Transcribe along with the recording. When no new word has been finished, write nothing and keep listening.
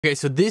Okay,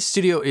 so this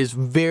studio is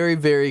very,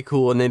 very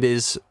cool, and it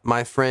is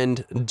my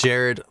friend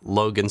Jared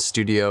Logan's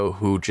studio,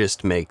 who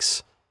just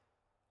makes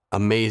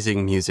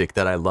amazing music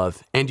that I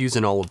love and use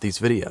in all of these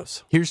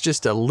videos. Here's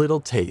just a little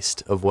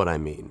taste of what I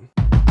mean.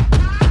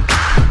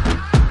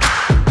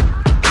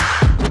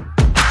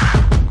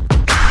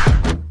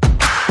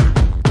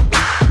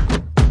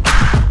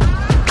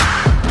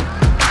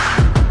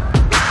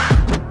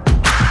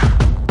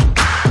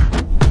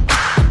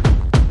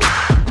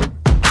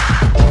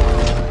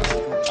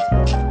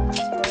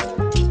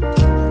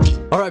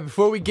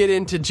 Before we get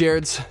into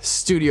Jared's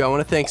studio, I want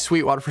to thank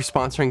Sweetwater for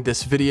sponsoring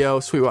this video.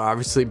 Sweetwater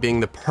obviously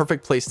being the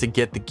perfect place to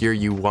get the gear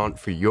you want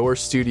for your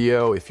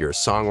studio, if you're a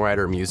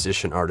songwriter,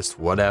 musician, artist,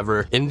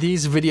 whatever. In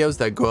these videos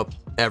that go up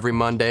every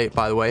Monday,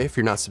 by the way, if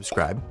you're not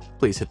subscribed,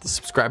 please hit the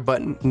subscribe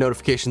button,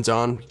 notifications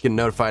on, you get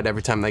notified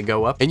every time they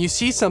go up. And you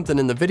see something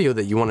in the video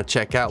that you want to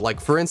check out. Like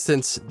for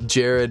instance,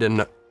 Jared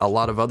and a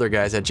lot of other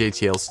guys at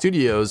JTL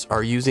Studios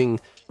are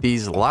using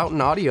these Loudon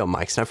audio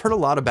mics. And I've heard a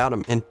lot about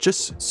them, and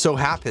just so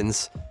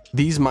happens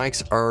these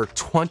mics are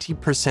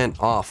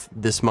 20% off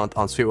this month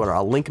on Sweetwater.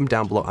 I'll link them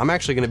down below. I'm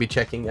actually going to be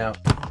checking out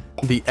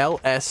the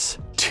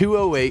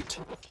LS208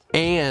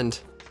 and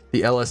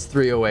the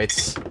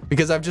LS308s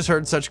because I've just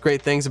heard such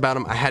great things about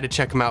them. I had to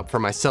check them out for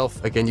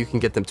myself. Again, you can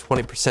get them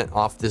 20%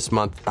 off this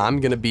month. I'm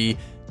going to be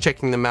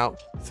checking them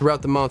out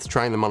throughout the month,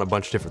 trying them on a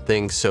bunch of different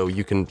things. So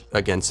you can,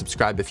 again,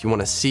 subscribe if you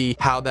want to see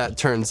how that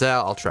turns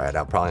out. I'll try it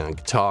out probably on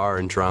guitar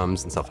and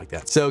drums and stuff like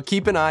that. So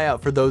keep an eye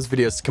out for those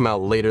videos to come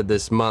out later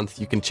this month.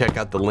 You can check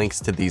out the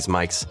links to these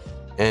mics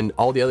and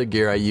all the other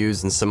gear I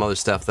use and some other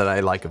stuff that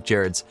I like of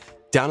Jared's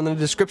down in the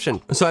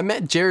description. So I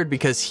met Jared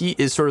because he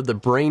is sort of the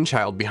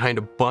brainchild behind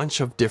a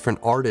bunch of different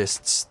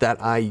artists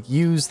that I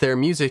use their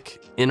music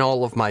in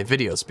all of my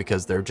videos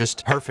because they're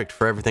just perfect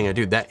for everything I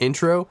do. That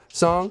intro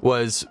song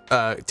was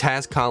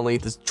Taz Conley,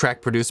 this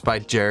track produced by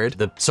Jared.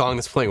 The song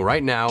that's playing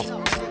right now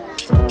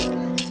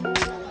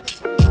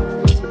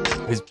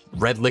is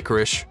Red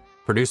Licorice,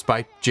 produced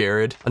by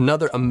Jared.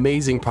 Another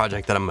amazing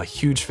project that I'm a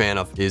huge fan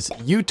of is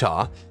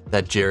Utah,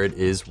 that Jared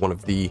is one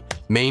of the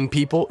main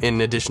people,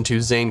 in addition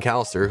to Zane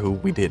Callister, who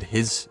we did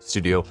his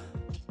studio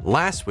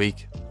last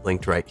week,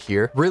 linked right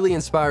here. Really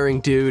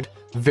inspiring dude,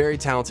 very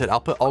talented. I'll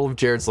put all of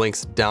Jared's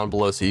links down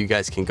below so you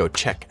guys can go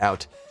check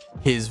out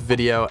his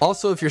video.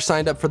 Also, if you're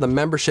signed up for the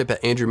membership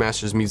at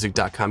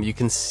ANDREWMASTERSmusic.com, you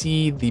can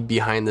see the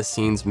behind the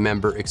scenes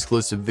member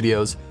exclusive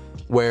videos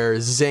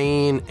where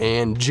Zane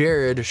and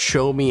Jared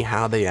show me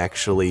how they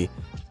actually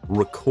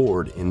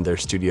record in their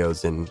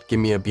studios and give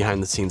me a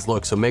behind the scenes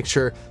look. So make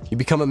sure you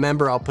become a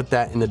member. I'll put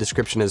that in the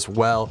description as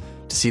well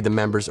to see the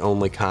members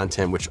only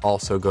content, which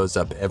also goes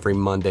up every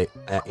Monday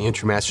at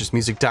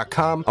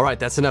ANDREWMASTERSmusic.com. All right,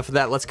 that's enough of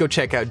that. Let's go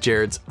check out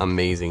Jared's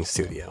amazing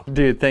studio.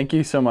 Dude, thank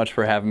you so much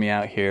for having me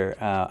out here.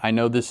 I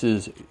know this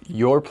is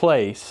your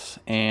place,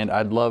 and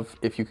I'd love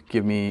if you could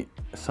give me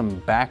some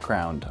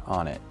background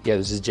on it. Yeah,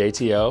 this is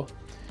JTO.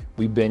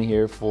 We've been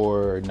here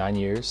for 9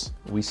 years.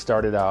 We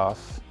started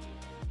off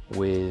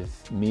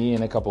with me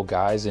and a couple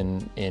guys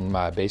in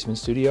my basement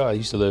studio. I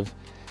used to live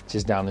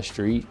just down the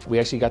street. We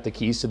actually got the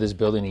keys to this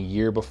building a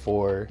year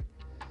before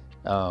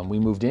we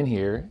moved in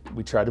here.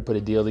 We tried to put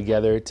a deal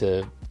together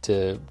to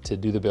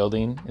do the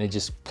building, and it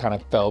just kind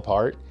of fell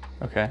apart.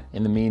 Okay.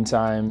 In the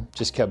meantime,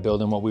 just kept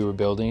building what we were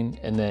building.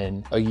 And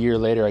then a year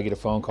later, I get a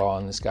phone call,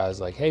 and this guy's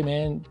like, hey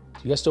man, do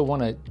you guys still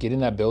want to get in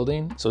that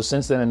building? So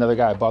since then, another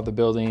guy bought the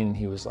building, and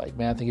he was like,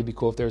 man, I think it'd be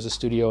cool if there was a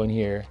studio in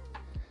here.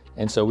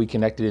 And so we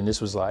connected, and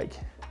this was like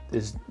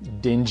this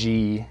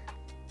dingy,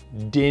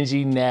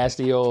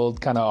 nasty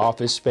old kind of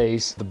office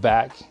space. The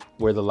back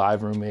where the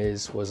live room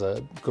is was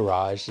a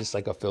garage, just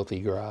like a filthy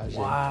garage.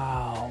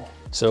 Wow.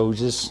 So we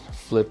just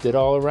flipped it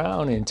all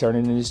around and turned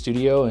it into a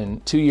studio.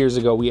 And 2 years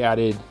ago, we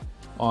added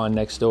on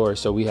next door.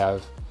 So we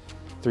have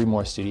 3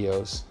 more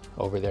studios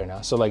over there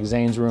now. So like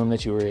Zane's room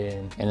that you were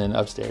in, and then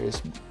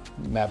upstairs,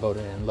 Matt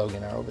Bowden and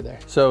Logan are over there.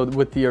 So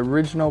with the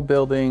original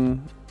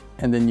building,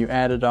 and then you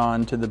added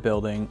on to the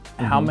building,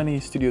 how many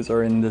studios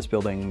are in this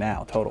building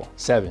now total?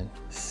 7.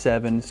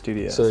 7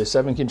 studios. So there's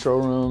 7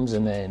 control rooms,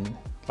 and then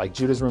like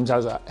Judah's room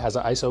has an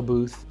ISO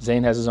booth.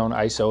 Zane has his own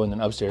ISO, and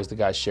then upstairs the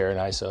guys share an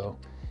ISO.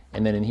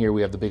 And then in here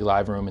we have the big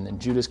live room, and then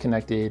Judah's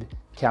connected,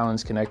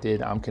 Callan's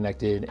connected, I'm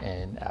connected,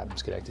 and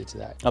Adam's connected to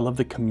that. I love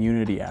the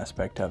community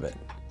aspect of it.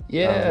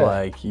 Yeah. Of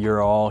like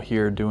you're all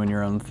here doing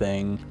your own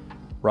thing,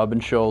 rubbing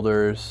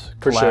shoulders,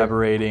 For sure.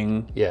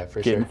 collaborating, Yeah,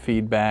 for getting sure.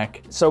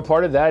 feedback. So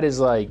part of that is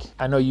like,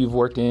 I know you've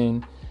worked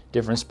in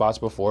different spots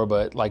before,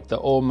 but like the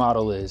old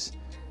model is,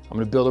 I'm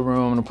gonna build a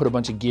room, I'm gonna put a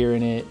bunch of gear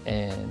in it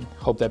and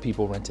hope that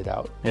people rent it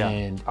out. Yeah.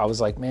 And I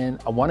was like, man,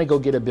 I wanna go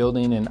get a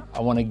building, and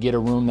I wanna get a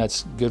room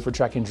that's good for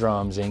tracking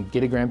drums, and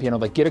get a grand piano,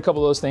 like get a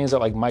couple of those things that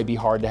like might be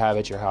hard to have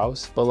at your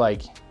house, but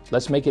like,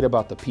 let's make it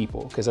about the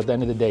people, because at the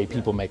end of the day,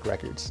 people make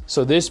records.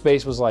 So this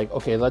space was like,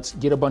 okay, let's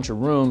get a bunch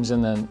of rooms,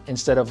 and then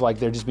instead of like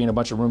there just being a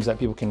bunch of rooms that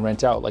people can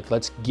rent out, like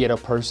let's get a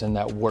person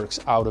that works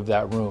out of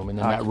that room, and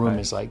then that room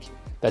is like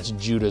that's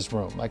Judah's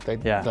room. Like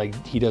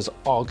he does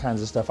all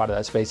kinds of stuff out of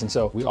that space. And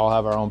so we all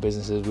have our own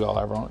businesses. We all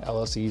have our own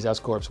LLCs, S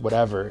Corps,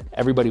 whatever.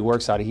 Everybody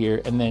works out of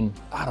here. And then,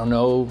 I don't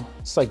know,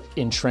 it's like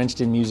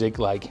entrenched in music.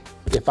 Like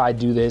if I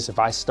do this, if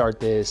I start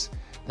this,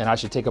 then I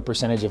should take a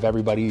percentage of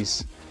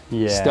everybody's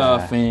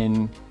stuff,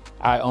 and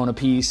I own a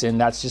piece,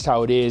 and that's just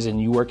how it is. And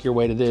you work your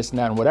way to this and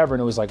that and whatever.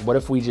 And it was like, what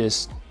if we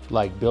just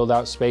like build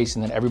out space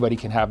and then everybody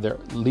can have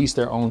at least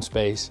their own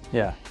space.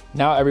 Yeah.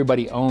 Now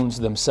everybody owns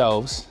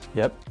themselves.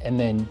 Yep. And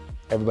then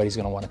everybody's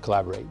gonna want to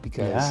collaborate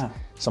because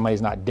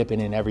somebody's not dipping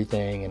in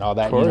everything and all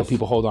that. You know,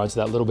 people hold on to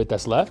that little bit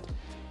that's left.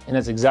 And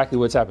that's exactly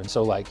what's happened.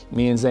 So like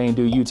me and Zane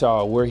do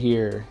Utah, we're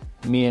here.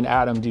 Me and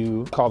Adam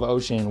do Call the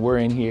Ocean, we're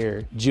in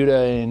here.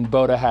 Judah and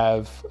Boda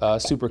have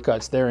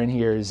Supercuts, they're in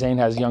here. Zane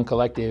has Young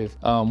Collective,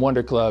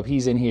 Wonder Club,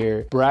 he's in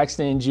here.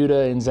 Braxton,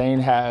 Judah, and Zane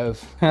have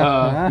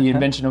The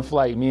Invention of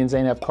Flight. Me and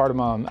Zane have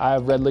Cardamom. I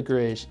have Red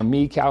Licorice.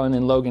 Me, Callan,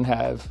 and Logan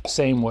have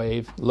Same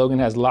Wave. Logan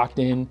has Locked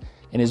In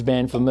and his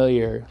band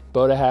Familiar.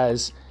 Boda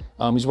has,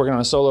 he's working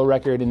on a solo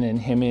record, and then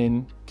him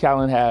and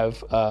Callan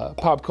have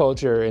Pop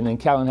Culture, and then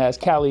Callan has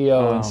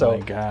Calio, and so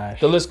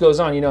the list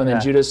goes on, you know, and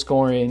then Judah's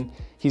scoring.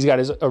 He's got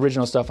his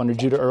original stuff under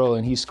Judah Earl,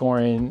 and he's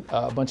scoring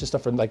a bunch of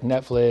stuff for like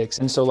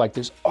Netflix. And so like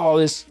there's all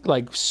this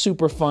like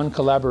super fun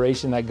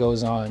collaboration that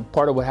goes on.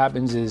 Part of what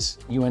happens is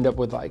you end up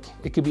with like,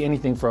 it could be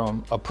anything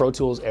from a Pro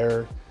Tools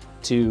error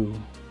to,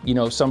 you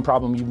know, some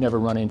problem you've never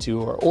run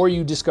into, or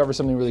you discover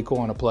something really cool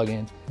on a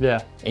plugin.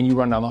 Yeah. And you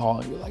run down the hall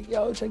and you're like,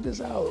 yo, check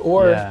this out.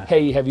 Or,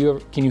 hey,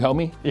 can you help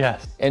me?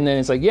 Yes. And then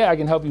it's like, yeah, I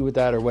can help you with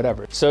that or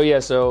whatever. So yeah,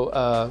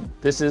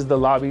 this is the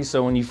lobby.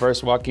 So when you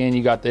first walk in,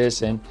 you got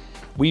this, and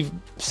we've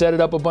set it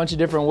up a bunch of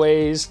different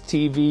ways,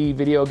 TV,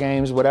 video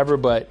games, whatever.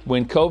 But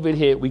when COVID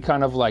hit, we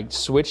kind of like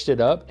switched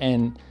it up.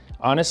 And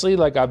honestly,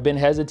 like I've been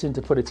hesitant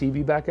to put a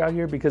TV back out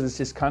here because it's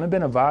just kind of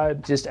been a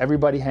vibe, just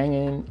everybody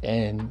hanging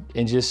and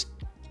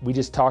we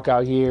just talk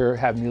out here,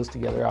 have meals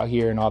together out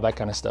here and all that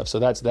kind of stuff. So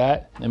that's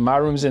that. And my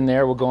room's in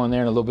there. We'll go in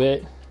there in a little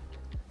bit.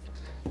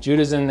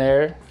 Judah's in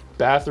there.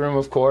 Bathroom,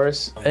 of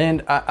course.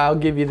 And I'll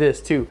give you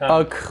this too.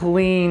 A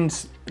clean,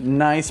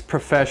 nice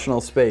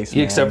professional space,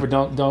 man. Except for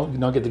don't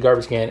get the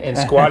garbage can. And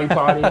squatty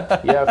potty,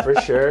 yeah, for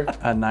sure.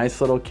 A nice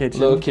little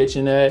kitchen. Little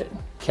kitchenette.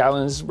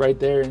 Callan's right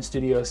there in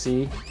Studio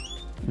C.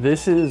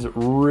 This is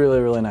really,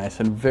 really nice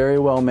and very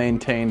well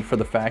maintained for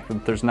the fact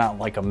that there's not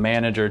like a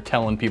manager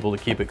telling people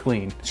to keep it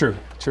clean. True.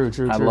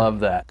 I love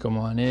that. Come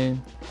on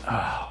in.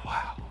 Oh,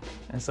 wow.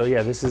 And so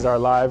yeah, this is our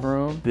live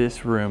room.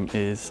 This room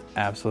is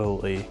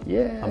absolutely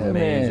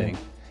amazing. Man.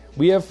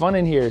 We have fun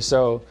in here.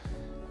 So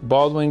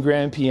Baldwin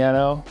grand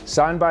piano,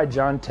 signed by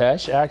John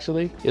Tesh,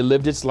 actually. It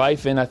lived its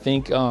life in, I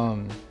think,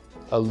 a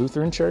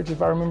Lutheran church,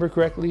 if I remember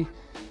correctly,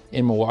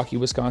 in Milwaukee,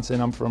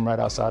 Wisconsin. I'm from right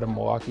outside of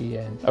Milwaukee,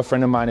 and a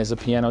friend of mine is a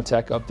piano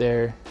tech up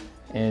there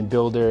and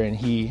builder, and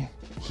he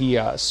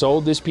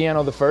sold this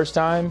piano the first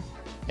time,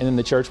 and then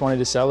the church wanted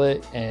to sell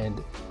it,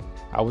 and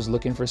I was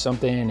looking for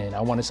something, and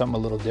I wanted something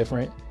a little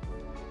different.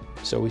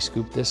 So we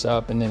scooped this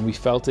up, and then we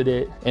felted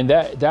it, and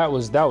that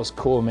was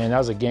cool, man. That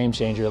was a game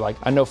changer. Like,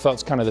 I know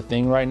felt's kind of the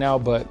thing right now,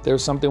 but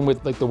there's something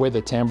with like the way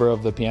the timbre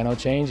of the piano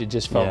changed. It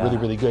just felt really,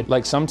 really good.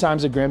 Like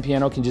sometimes a grand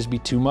piano can just be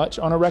too much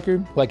on a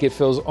record. Like it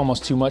feels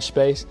almost too much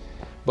space.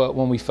 But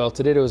when we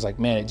felted it, it was like,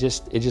 man, it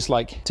just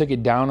like took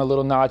it down a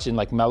little notch and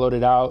like mellowed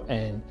it out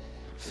and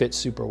fit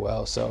super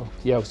well. So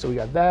yeah, so we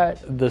got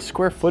that. The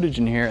square footage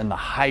in here and the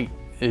height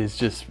is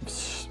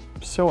just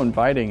so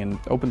inviting and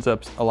opens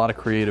up a lot of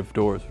creative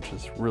doors, which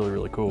is really,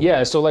 really cool.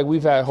 Yeah, so like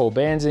we've had whole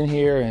bands in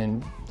here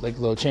and like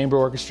little chamber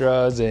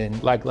orchestras,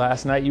 and like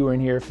last night you were in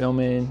here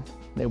filming.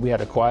 We had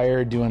a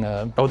choir doing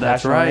a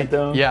national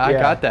anthem. Yeah, I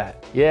got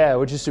that. Yeah,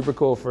 which is super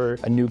cool for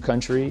a new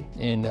country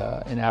in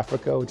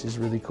Africa, which is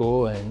really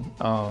cool. And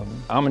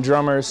I'm a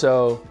drummer,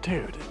 so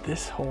dude,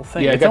 this whole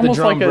thing, it's almost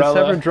like a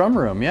separate drum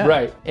room. Yeah,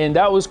 right. And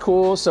that was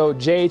cool. So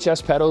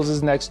JHS Pedals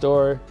is next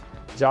door.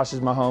 Josh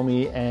is my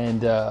homie,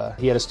 and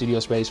he had a studio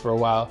space for a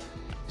while.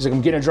 He's like,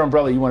 I'm getting a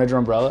drumbrella, you want a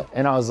drumbrella?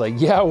 And I was like,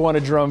 yeah, I want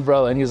a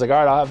drumbrella. And he was like, all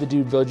right, I'll have the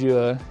dude build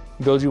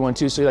you one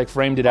too. So he like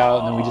framed it out,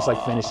 and then we just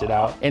like finished it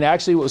out. And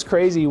actually what was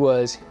crazy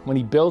was when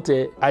he built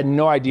it, I had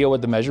no idea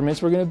what the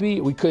measurements were gonna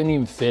be. We couldn't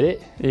even fit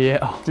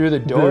it through the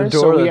door.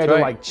 So we had to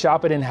like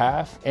chop it in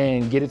half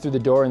and get it through the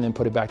door and then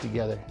put it back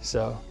together,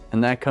 so.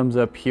 And that comes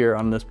up here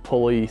on this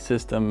pulley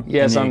system.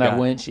 Yeah, it's on that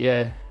winch,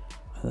 yeah.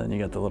 And then you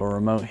got the little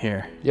remote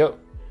here. Yep.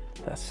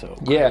 That's so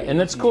crazy. Yeah, and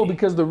that's cool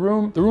because the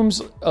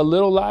room's a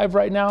little live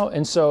right now,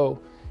 and so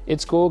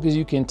it's cool because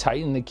you can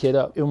tighten the kit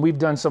up. And we've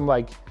done some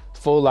like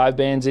full live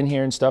bands in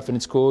here and stuff, and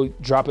it's cool.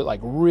 Drop it like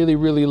really,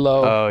 really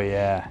low. Oh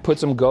yeah. Put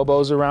some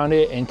gobos around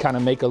it and kind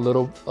of make a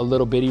little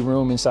bitty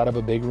room inside of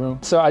a big room.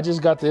 So I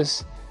just got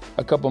this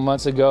a couple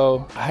months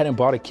ago. I hadn't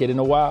bought a kit in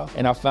a while,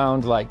 and I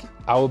found like,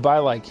 I would buy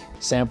like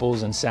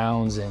samples and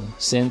sounds and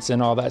synths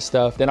and all that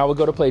stuff. Then I would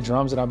go to play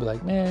drums and I'd be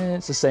like, man,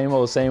 it's the same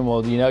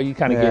old, you know, you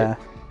kind of get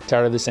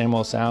tired of the same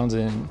old sounds.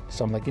 And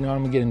so I'm like, you know,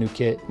 I'm gonna get a new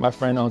kit. My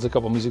friend owns a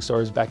couple music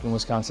stores back in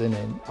Wisconsin,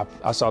 and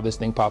I saw this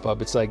thing pop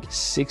up. It's like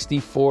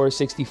 64,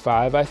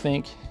 65, I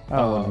think.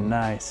 Oh,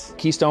 nice.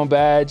 Keystone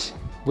badge,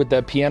 with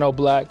that piano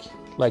black,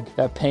 like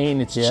that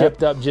paint, it's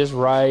chipped up just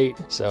right.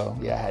 So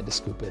yeah, I had to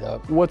scoop it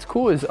up. What's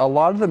cool is a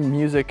lot of the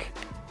music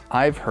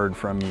I've heard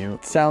from you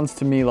sounds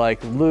to me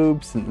like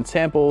loops and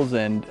samples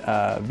and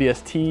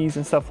VSTs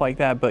and stuff like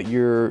that, but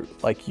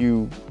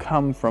you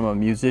come from a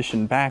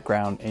musician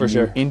background and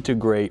you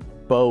integrate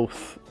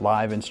both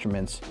live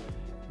instruments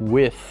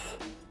with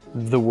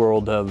the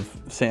world of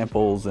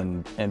samples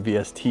and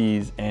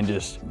VSTs and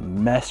just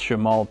mesh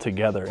them all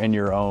together in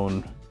your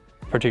own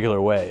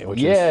particular way. Which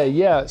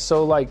yeah.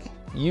 So like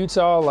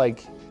Utah,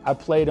 like I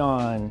played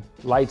on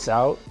Lights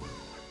Out,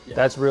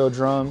 that's real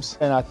drums.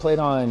 And I played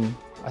on,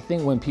 I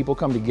think When People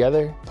Come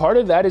Together. Part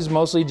of that is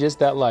mostly just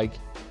that like,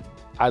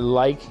 I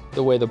like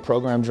the way the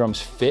program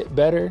drums fit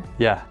better.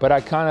 Yeah. But I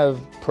kind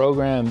of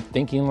program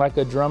thinking like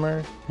a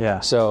drummer. Yeah.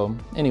 So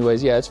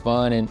anyways, yeah, it's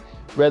fun. And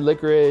Red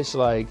Licorice,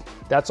 like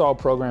that's all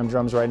program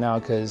drums right now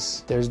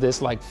because there's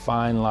this like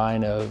fine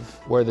line of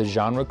where the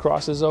genre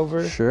crosses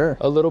over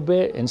a little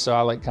bit. And so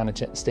I like kind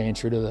of staying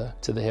true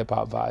to the hip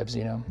hop vibes,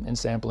 you know, and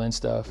sampling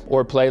stuff.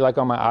 Or play like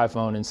on my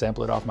iPhone and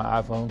sample it off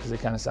my iPhone because it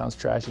kind of sounds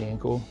trashy and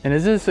cool. And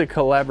is this a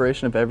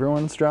collaboration of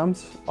everyone's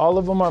drums? All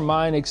of them are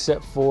mine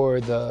except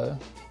for the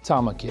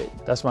Tama kit.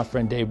 That's my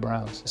friend Dave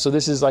Brown's. So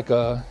this is like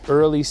a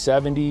early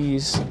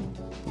 70s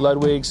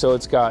Ludwig, so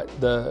it's got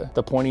the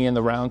pointy and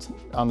the round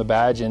on the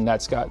badge, and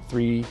that's got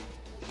three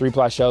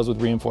ply shells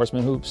with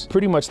reinforcement hoops.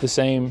 Pretty much the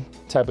same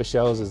type of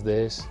shells as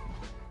this.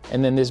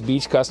 And then this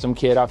Beach Custom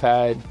kit I've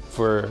had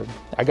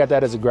I got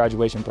that as a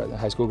graduation present,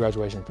 high school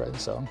graduation present.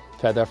 So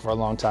I've had that for a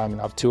long time,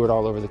 and I've toured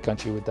all over the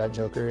country with that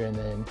Joker, and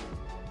then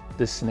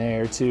the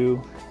snare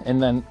too.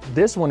 And then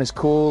this one is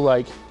cool,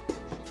 like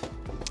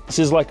this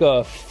is like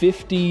a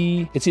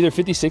 50, it's either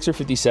 56 or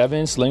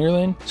 57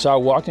 Slingerland. So I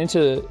walked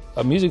into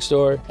a music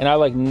store and I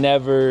like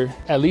never,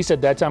 at least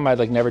at that time, I'd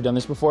like never done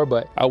this before,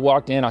 but I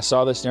walked in, I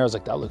saw the snare, I was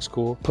like, that looks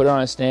cool. Put it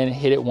on a stand,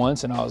 hit it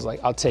once, and I was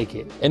like, I'll take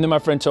it. And then my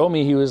friend told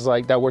me, he was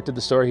like, that worked at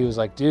the store, he was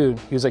like, dude,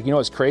 he was like, you know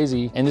what's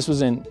crazy? And this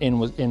was in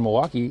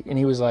Milwaukee, and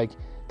he was like,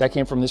 that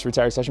came from this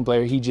retired session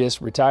player. He just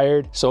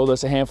retired, sold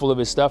us a handful of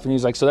his stuff, and he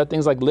was like, so that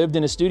thing's like lived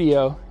in a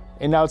studio,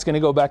 and now it's gonna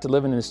go back to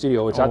living in the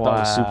studio, which I thought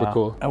was super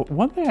cool.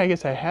 One thing I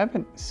guess I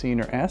haven't seen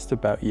or asked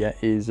about yet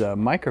is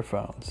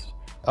microphones.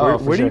 Oh,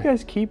 where do you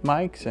guys keep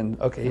mics and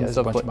Okay, yeah, there's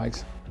a bunch of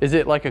mics. Is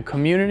it like a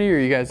community, or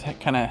you guys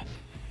kind of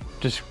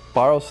just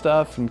borrow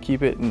stuff and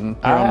keep it in your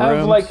I own have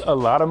rooms? like a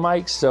lot of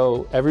mics,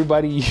 so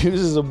everybody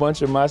uses a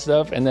bunch of my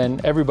stuff, and then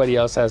everybody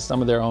else has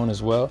some of their own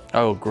as well.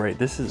 Oh, great.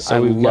 This is, So I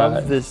we've love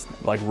got- this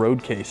like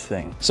road case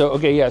thing. So,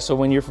 okay, yeah, so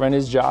when your friend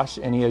is Josh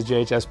and he has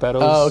JHS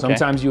pedals,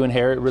 sometimes you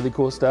inherit really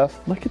cool stuff.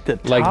 Look at the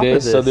top Like of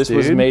this. So this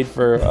was dude. made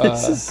for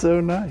This is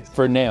so nice.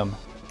 for NAMM,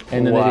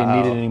 and then they didn't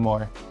need it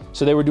anymore.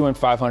 So they were doing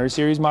 500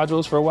 series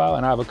modules for a while,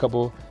 and I have a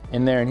couple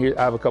in there, and here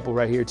I have a couple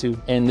right here too.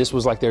 And this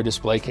was like their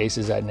display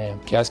cases at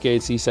NAMM.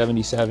 Cascade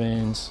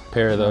C77s,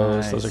 pair of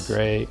those. Nice. Those are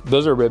great.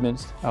 Those are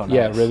ribbons. Oh, nice.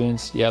 Yeah,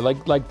 ribbons. Yeah,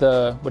 like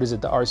the, what is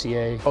it, the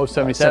RCA? Oh,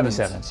 77s.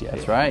 77s, yeah.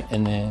 That's yeah. right.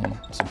 And then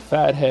some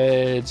fat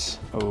heads.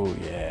 Oh,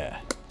 yeah.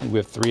 We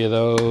have 3 of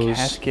those.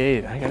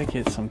 Cascade. I gotta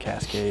get some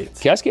Cascades.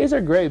 Cascades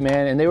are great,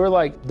 man. And they were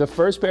like, the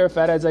first pair of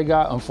fat heads I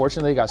got,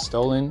 unfortunately, got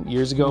stolen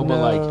years ago, but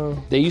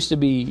like, they used to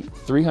be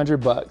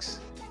 $300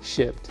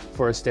 shipped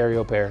for a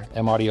stereo pair.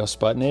 M-Audio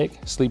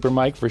Sputnik, sleeper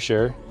mic for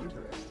sure.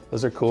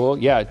 Those are cool.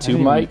 Yeah, 2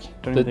 mic.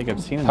 Don't even think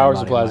I've seen an power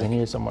M-Audio supplies mic. in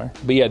here somewhere.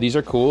 But yeah, these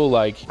are cool.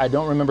 Like, I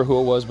don't remember who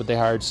it was, but they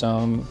hired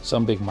some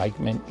big mic,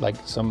 like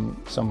some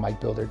mic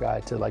builder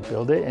guy to like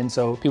build it. And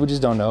so people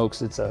just don't know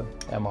because it's a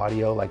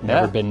M-Audio, like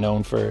never been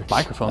known for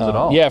Microphones at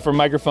all. Yeah, for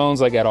microphones,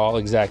 like at all,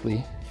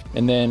 exactly.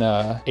 And then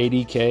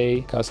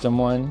 80K custom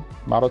one,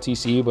 Model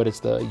TC, but it's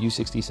the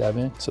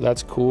U67. So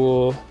that's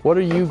cool. What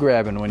are you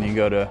grabbing when you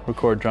go to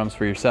record drums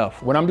for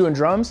yourself? When I'm doing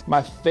drums,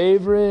 my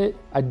favorite,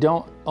 I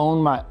don't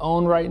own my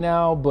own right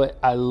now, but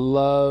I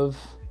love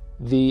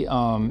the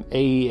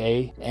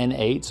AEA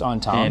N8s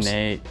on toms.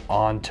 N8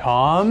 on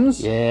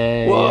toms?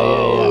 Yeah.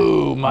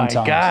 Whoa, yeah. my On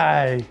toms.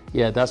 guy.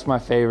 Yeah, that's my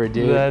favorite,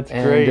 dude. That's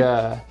great.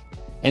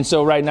 And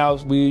so right now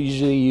we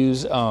usually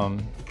use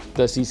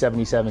the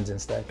C77s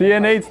instead. The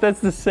N8s, that's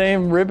the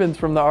same ribbons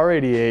from the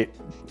R88.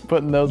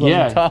 Putting those on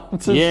the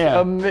toms is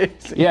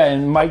amazing. Yeah,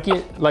 and mic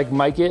it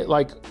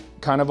like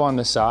kind of on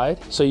the side,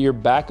 so you're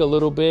back a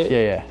little bit.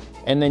 Yeah.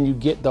 And then you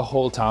get the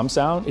whole tom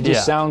sound. It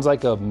just sounds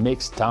like a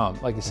mixed tom.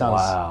 Like it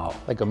sounds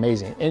like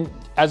amazing. And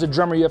as a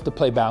drummer, you have to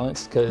play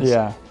balance because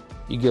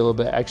you get a little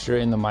bit extra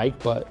in the mic,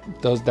 but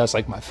that's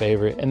like my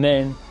favorite. And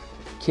then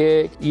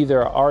kick,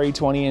 either a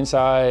RE20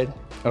 inside.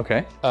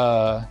 Okay.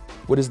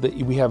 What is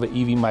we have an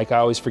EV mic, I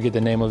always forget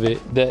the name of it.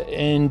 The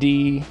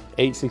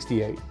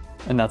ND868.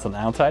 And that's on the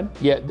outside?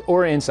 Yeah,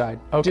 or inside.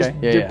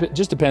 Okay,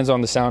 Just depends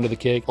on the sound of the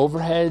kick.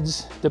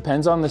 Overheads,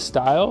 depends on the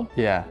style.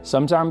 Yeah.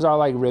 Sometimes I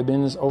like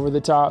ribbons over the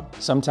top.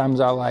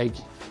 Sometimes I like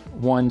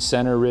 1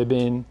 center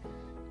ribbon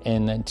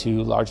and then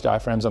 2 large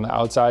diaphragms on the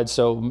outside.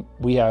 So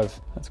we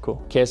have that's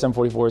cool. KSM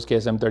 44s,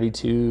 KSM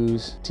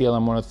 32s,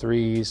 TLM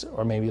 103s,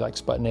 or maybe like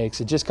Sputniks.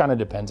 It just kind of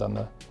depends on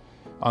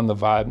on the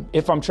vibe.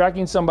 If I'm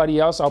tracking somebody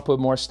else, I'll put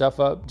more stuff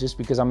up just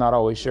because I'm not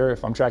always sure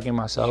if I'm tracking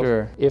myself.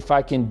 Sure. If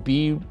I can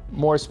be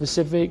more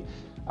specific,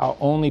 I'll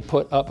only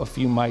put up a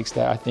few mics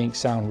that I think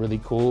sound really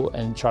cool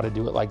and try to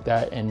do it like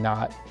that and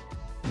not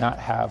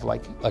have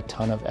like a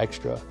ton of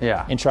extra.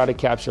 Yeah. And try to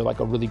capture like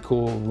a really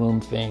cool room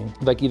thing,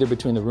 like either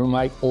between the room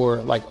mic or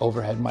like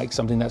overhead mic,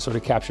 something that sort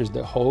of captures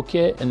the whole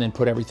kit and then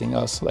put everything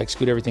else, like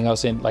scoot everything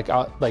else in. Like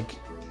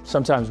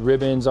sometimes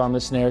ribbons on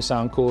the snare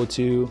sound cool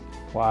too.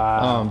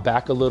 Wow.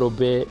 Back a little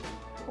bit,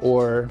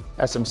 or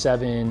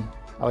SM7.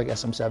 I like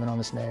SM7 on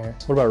the snare.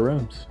 What about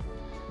rooms?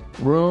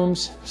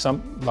 Rooms,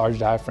 some large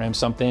diaphragm,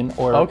 something,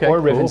 or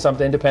ribbon, cool.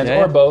 something, depends,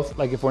 Yeah. or both.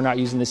 Like if we're not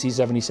using the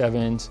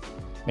C77s,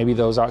 maybe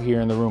those out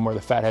here in the room or the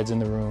fatheads in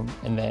the room.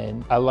 And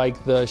then I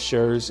like the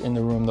Shures in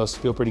the room. Those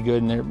feel pretty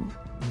good and they're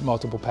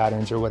multiple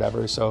patterns or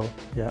whatever. So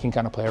you can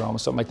kind of play around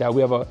with something like that. We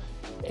have a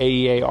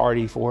AEA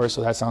RD4,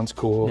 so that sounds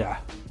cool. Yeah.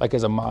 Like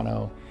as a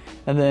mono.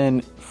 And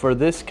then for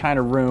this kind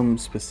of room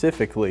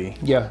specifically,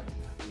 Yeah.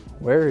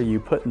 where are you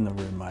putting the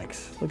room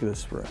mics? Look at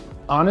this room.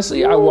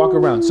 Honestly, I walk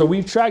around. So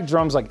we've tracked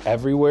drums like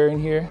everywhere in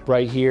here.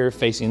 Right here,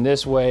 facing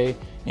this way,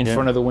 in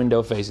front of the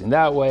window facing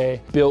that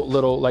way. Built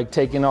little, like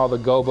taking all the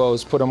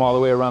gobos, put them all the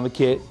way around the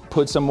kit,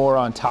 put some more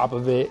on top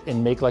of it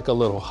and make like a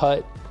little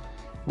hut.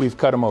 We've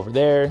cut them over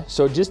there.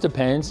 So it just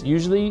depends.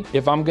 Usually,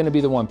 if I'm gonna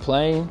be the one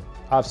playing,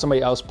 I'll have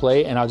somebody else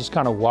play and I'll just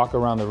kind of walk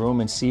around the room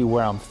and see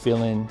where I'm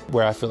feeling,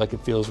 where I feel like it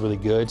feels really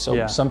good.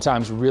 So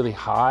sometimes really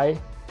high,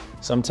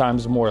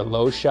 sometimes more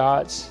low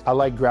shots. I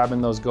like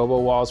grabbing those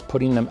gobo walls,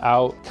 putting them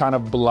out, kind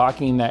of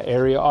blocking that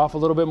area off a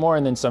little bit more.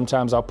 And then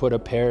sometimes I'll put a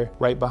pair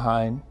right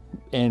behind.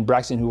 And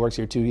Braxton, who works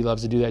here too, he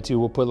loves to do that too.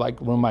 We'll put like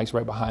room mics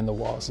right behind the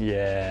walls.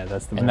 Yeah,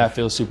 that's the And that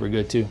feels super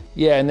good too.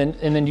 Yeah, and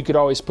then you could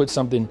always put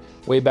something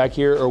way back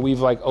here, or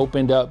we've like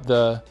opened up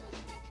the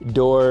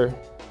door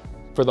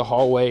for the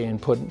hallway and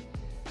put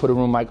a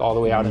room mic all the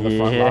way out in the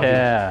front lobby.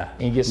 Yeah.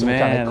 And you get some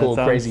kind of cool,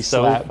 crazy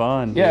slap. So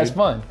fun. Yeah, dude. it's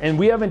fun. And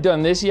we haven't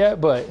done this yet,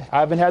 but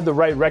I haven't had the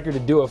right record to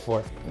do it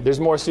for. There's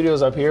more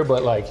studios up here,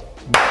 but like,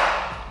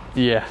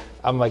 Yeah.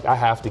 I'm like, I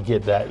have to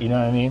get that, you know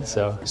what I mean?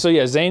 So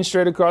yeah, Zane's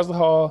straight across the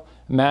hall.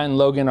 Matt and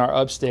Logan are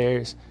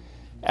upstairs.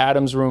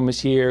 Adam's room is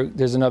here.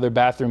 There's another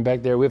bathroom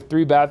back there. We have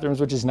 3 bathrooms,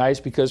 which is nice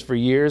because for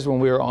years when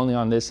we were only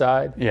on this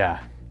side,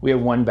 we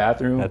had 1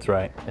 bathroom. That's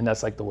right. And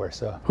that's like the worst.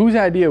 So Whose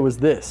idea was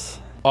this?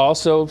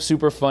 also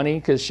super funny,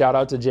 because shout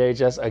out to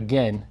JHS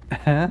again.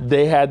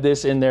 They had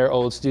this in their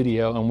old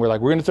studio and we're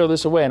like, we're gonna throw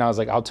this away. And I was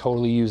like, I'll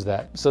totally use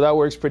that. So that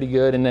works pretty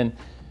good. And then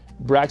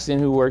Braxton,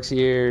 who works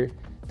here,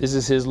 this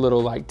is his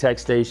little like tech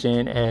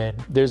station, and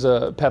there's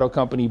a pedal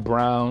company,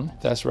 Brown,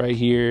 that's right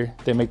here.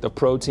 They make the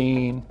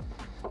Protein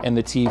and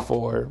the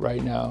T4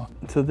 right now.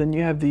 So then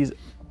you have these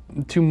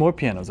 2 more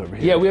pianos over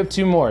here. Yeah, we have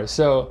 2 more.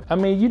 So, I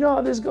mean, you know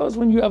how this goes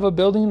when you have a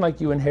building,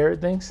 like you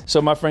inherit things.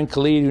 So my friend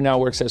Khalid, who now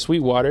works at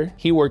Sweetwater,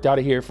 he worked out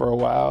of here for a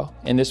while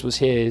and this was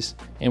his.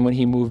 And when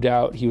he moved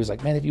out, he was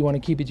like, man, if you want to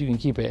keep it, you can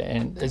keep it.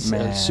 And it's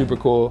super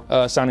cool,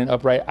 sounding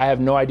upright. I have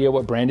no idea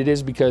what brand it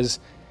is because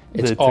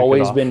it's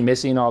always been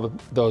missing all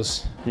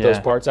those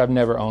parts. I've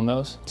never owned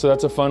those. So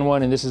that's a fun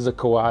one. And this is a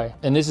Kawai.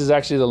 And this is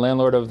actually the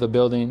landlord of the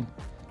building.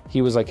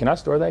 He was like, can I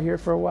store that here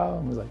for a while?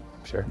 And I was like,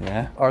 sure.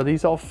 Yeah. Are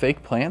these all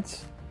fake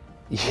plants?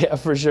 Yeah,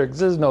 for sure, because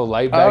there's no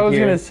light back here. I was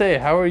gonna say,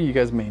 how are you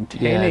guys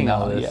maintaining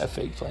all this? Yeah,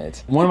 fake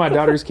plants. One of my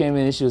daughters came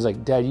in and she was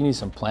like, Dad, you need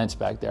some plants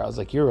back there. I was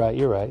like, you're right,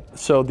 you're right.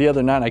 So the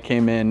other night I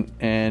came in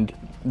and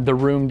the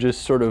room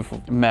just sort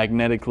of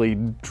magnetically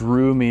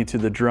drew me to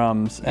the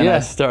drums, and I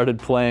started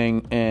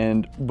playing,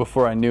 and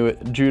before I knew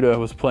it, Judah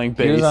was playing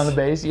bass. He was on the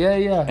bass,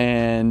 yeah.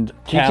 And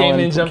he came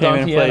in, jumped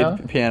on piano.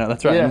 Played piano,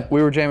 that's right. Yeah. And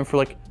we were jamming for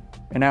like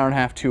an hour and a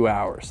half, 2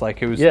 hours.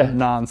 Like it was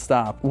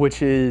nonstop,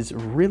 which is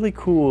really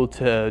cool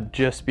to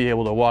just be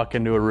able to walk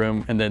into a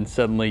room and then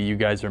suddenly you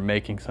guys are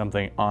making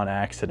something on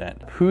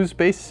accident. Whose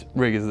bass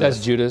rig is this?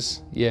 That's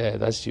Judah's. Yeah,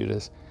 that's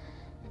Judah's.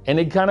 And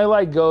it kind of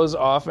like goes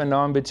off and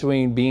on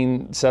between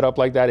being set up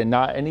like that and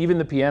not. And even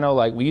the piano,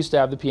 like we used to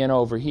have the piano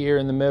over here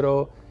in the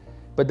middle,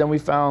 but then we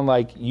found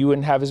like you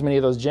wouldn't have as many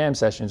of those jam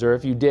sessions, or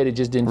if you did, it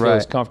just didn't feel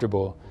as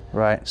comfortable.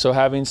 Right. So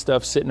having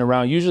stuff sitting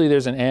around, usually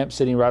there's an amp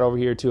sitting right over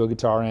here too, a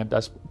guitar amp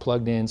that's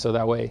plugged in, so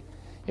that way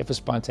if a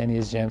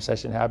spontaneous jam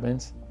session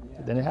happens,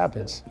 then it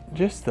happens.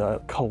 Just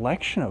a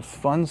collection of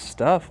fun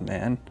stuff,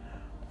 man.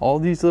 All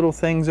these little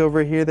things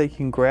over here that you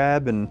can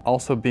grab, and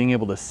also being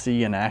able to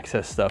see and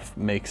access stuff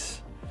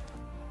makes,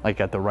 like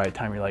at the right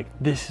time, you're like,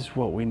 this is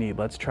what we need.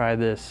 Let's try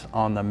this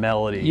on the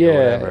melody or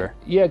whatever.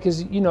 Yeah,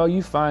 because you know,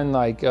 you find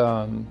like,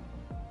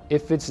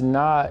 if it's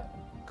not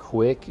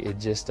quick, it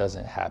just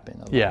doesn't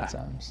happen a lot of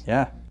times.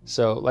 Yeah.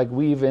 So like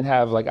we even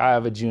have, like I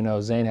have a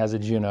Juno, Zane has a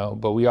Juno,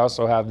 but we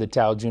also have the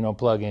Tao Juno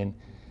plugin.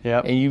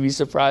 Yep. And you'd be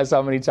surprised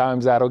how many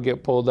times that'll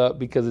get pulled up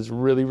because it's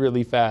really,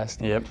 really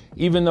fast. Yep.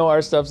 Even though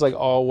our stuff's like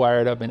all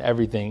wired up and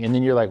everything. And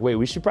then you're like, wait,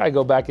 we should probably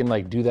go back and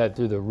like do that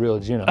through the real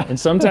Juno. And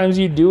sometimes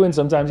you do and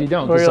sometimes you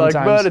don't. Or you're like,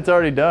 but it's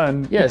already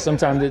done. Yeah,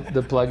 sometimes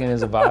the plugin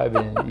is a vibe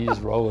and you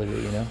just roll with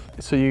it, you know?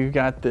 So you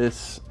got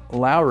this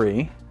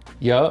Lowry.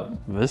 Yup.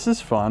 This is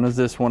fun. Is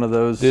this one of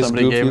those This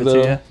somebody gave it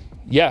little, to you?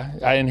 Yeah,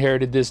 I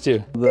inherited this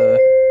too.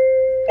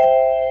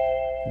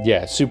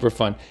 Yeah, super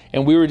fun.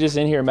 And we were just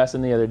in here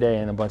messing the other day,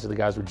 and a bunch of the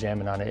guys were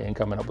jamming on it and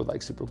coming up with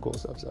like super cool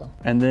stuff. So.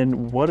 And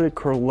then what a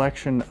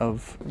collection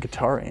of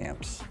guitar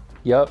amps.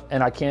 Yep,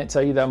 and I can't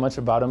tell you that much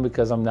about them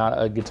because I'm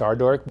not a guitar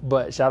dork,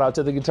 but shout out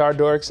to the guitar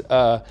dorks.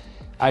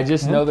 I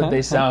just know that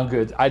they sound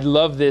good. I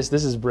love this.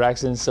 This is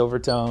Braxton's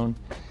Silvertone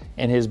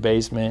and his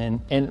Bassman.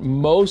 And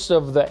most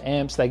of the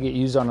amps that get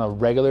used on a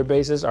regular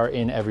basis are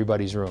in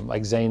everybody's room.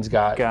 Like Zane's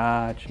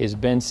got his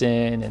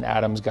Benson, and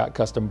Adam's got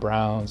custom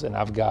Browns, and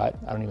I've got,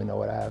 I don't even know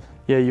what I have.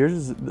 Yeah, yours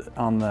is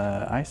on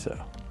the ISO.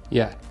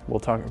 Yeah. We'll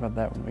talk about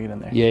that when we get in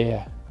there. Yeah,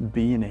 yeah.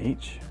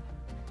 B&H.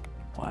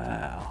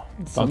 Wow.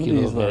 Funky Some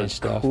of little these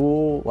stuff.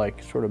 Cool,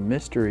 like sort of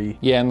mystery.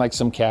 Yeah, and like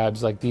some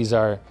cabs, like these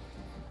are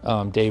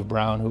Dave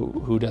Brown,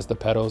 who does the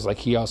pedals. Like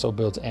he also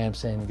builds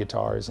amps and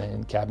guitars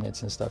and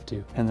cabinets and stuff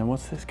too. And then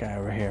what's this guy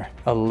over here?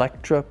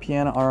 Electra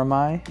Piano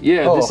RMI?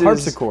 Yeah, oh, this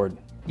harpsichord.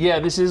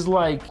 Yeah, this is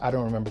like, I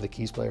don't remember the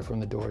keys player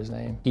from the Doors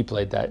name. He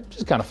played that,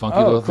 just kind of funky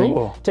little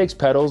thing. Takes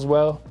pedals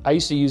well. I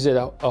used to use it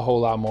a whole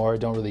lot more. I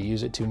don't really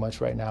use it too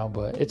much right now,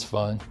 but it's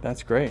fun.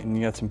 That's great. And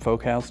you got some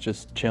Focals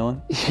just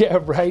chilling? Yeah,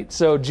 right.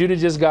 So Judah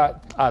just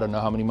got, I don't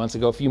know how many months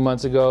ago, a few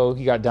months ago,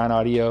 he got Dyne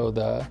Audio,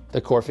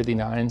 the Core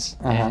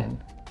 59s,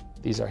 and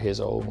these are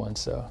his old ones.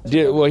 So,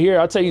 dude, well here,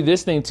 I'll tell you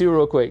this thing too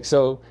real quick.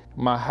 So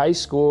my high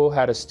school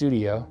had a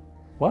studio.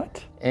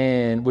 What?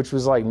 And which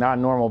was like not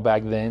normal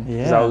back then,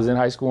 because I was in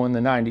high school in the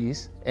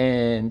 90s.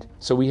 And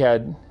so we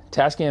had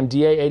Tascam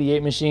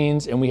DA88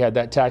 machines, and we had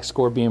that Tax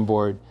Scorpion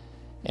board.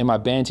 And my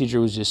band teacher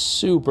was just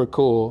super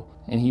cool,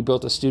 and he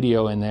built a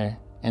studio in there.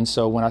 And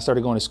so when I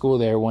started going to school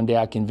there, one day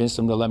I convinced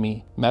him to let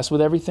me mess with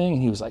everything.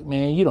 And he was like,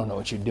 man, you don't know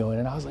what you're doing.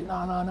 And I was like, no,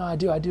 I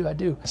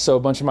do. So a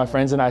bunch of my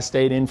friends and I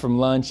stayed in from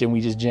lunch, and we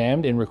just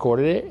jammed and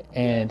recorded it.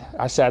 And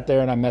I sat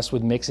there and I messed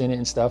with mixing it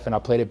and stuff, and I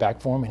played it back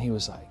for him. And he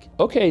was like,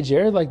 okay,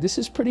 Jared, like this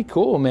is pretty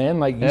cool, man.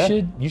 Like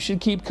you should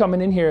keep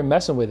coming in here and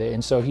messing with it.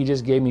 And so he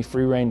just gave me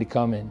free reign to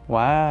come in.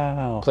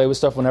 Wow. Play with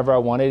stuff whenever I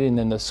wanted. And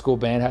then the school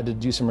band had to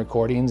do some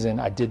recordings, and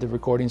I did the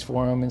recordings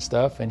for him and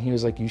stuff. And he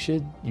was like, you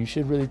should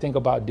really think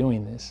about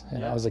doing this.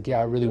 And I was like, yeah,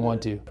 I really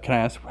want to. Can I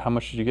ask, how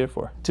much did you get it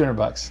for?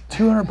 $200.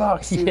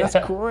 $200, dude, Yeah.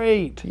 that's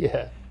great.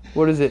 Yeah.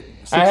 What is it?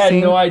 16, I had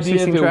no idea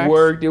if it tracks?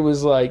 worked. It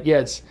was like, yeah,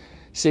 it's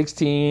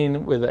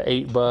 16 with an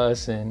 8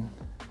 bus and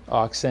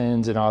aux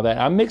sends and all that.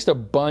 I mixed a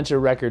bunch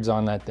of records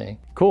on that thing.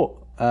 Cool.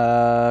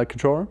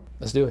 Controller?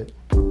 Let's do it.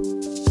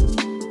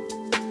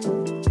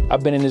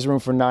 I've been in this room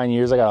for 9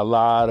 years. I got a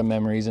lot of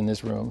memories in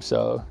this room.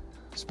 So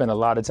spent a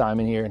lot of time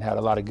in here and had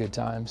a lot of good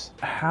times.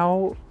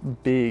 How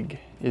big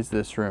is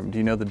this room? Do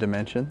you know the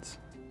dimensions?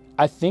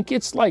 I think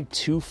it's like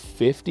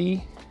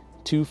 250,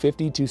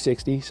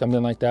 260,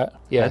 something like that.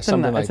 Yeah, that's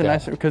something like that.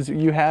 That's a nice, because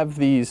you have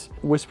these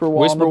whisper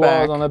walls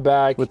on the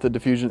back with the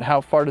diffusion.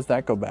 How far does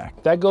that go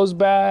back? That goes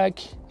back,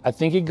 I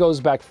think it goes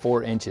back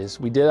 4 inches.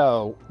 We did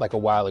like a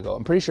while ago.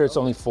 I'm pretty sure it's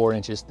only 4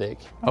 inches thick.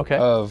 Okay.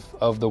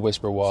 Of the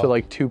whisper wall. So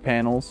like 2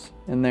 panels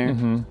in there?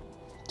 Mm-hmm.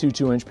 2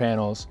 2-inch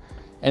panels.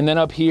 And then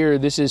up here,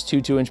 this is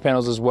 2 2-inch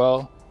panels as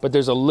well, but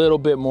there's a little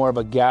bit more of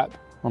a gap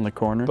on the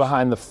corners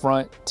behind the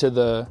front to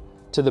the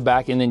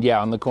back, and then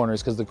on the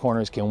corners, because the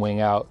corners can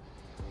wing out.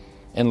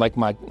 And like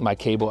my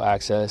cable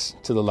access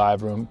to the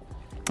live room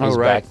is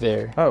back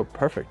there. Oh,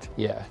 perfect.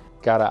 Yeah.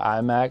 Got an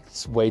iMac,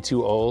 it's way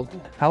too old.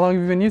 How long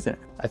have you been using it?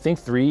 I think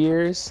 3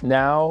 years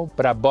now,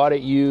 but I bought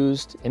it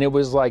used, and it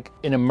was like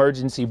an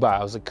emergency buy.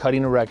 I was like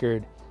cutting a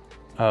record.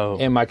 Oh.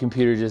 And my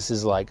computer just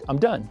is like, I'm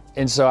done.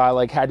 And so I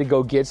like had to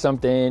go get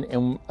something,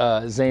 and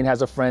Zane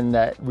has a friend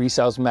that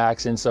resells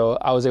Macs, and so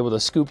I was able to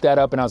scoop that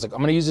up, and I was like, I'm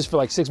gonna use this for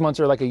like 6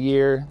 months or like a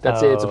year.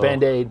 That's it, it's a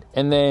Band-Aid.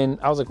 And then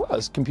I was like, wow,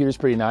 this computer's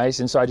pretty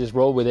nice, and so I just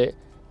rolled with it.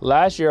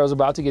 Last year I was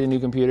about to get a new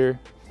computer,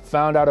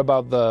 found out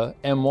about the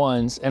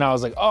M1s, and I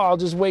was like, oh, I'll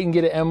just wait and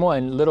get an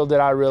M1. Little did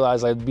I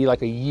realize I'd be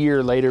like a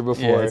year later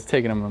before. Yeah, it's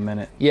taking them a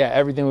minute. Yeah,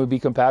 everything would be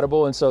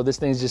compatible, and so this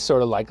thing's just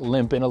sort of like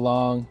limping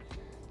along.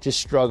 Just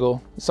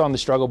struggle. It's on the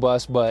struggle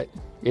bus, but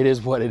it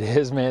is what it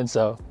is, man.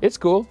 So it's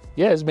cool.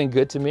 Yeah, it's been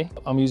good to me.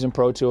 I'm using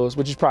Pro Tools,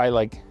 which is probably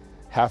like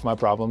half my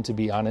problem, to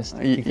be honest,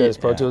 because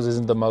Pro Tools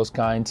isn't the most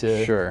kind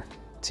to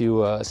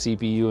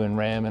CPU and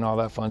RAM and all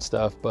that fun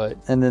stuff. But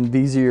and then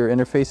these are your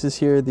interfaces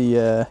here,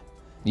 the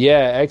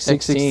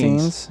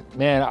X16s.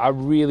 Man, I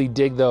really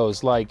dig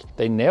those. Like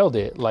they nailed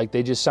it. Like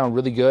they just sound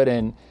really good.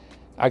 And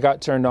I got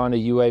turned on to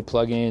UA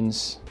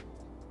plugins,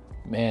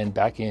 man,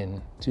 back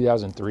in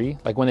 2003.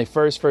 Like when they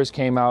first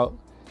came out,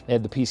 they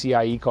had the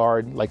PCIe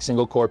card, like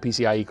single core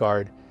PCIe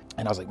card.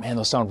 And I was like, man,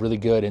 those sound really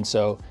good. And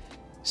so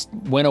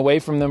went away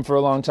from them for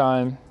a long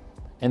time,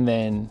 and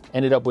then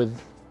ended up with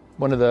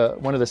one of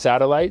the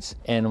satellites,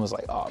 and was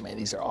like, oh man,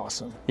 these are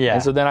awesome. Yeah.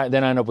 And so then I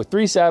ended up with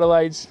 3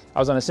 satellites. I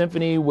was on a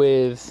Symphony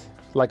with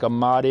like a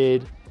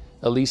modded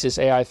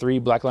Alesis AI3,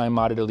 Blackline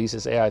modded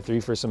Alesis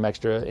AI3 for some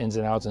extra ins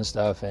and outs and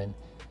stuff, and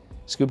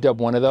scooped up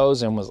one of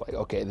those and was like,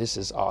 okay, this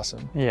is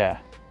awesome. Yeah.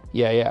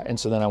 Yeah. And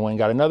so then I went and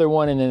got another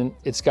one, and then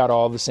it's got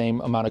all the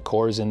same amount of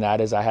cores in that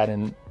as I had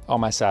in all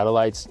my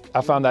satellites.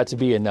 I found that to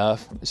be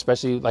enough,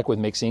 especially like with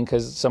mixing,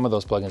 because some of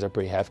those plugins are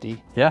pretty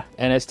hefty. Yeah.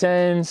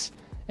 NS10s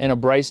and a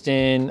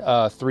Bryston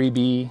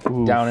 3B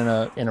Oof.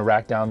 down in a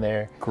rack down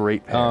there.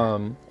 Great pair.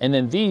 And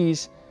then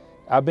these,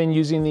 I've been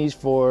using these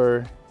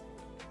for,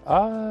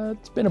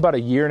 it's been about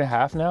 1.5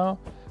 years now.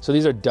 So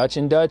these are Dutch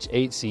and Dutch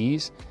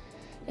 8Cs.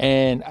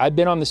 And I've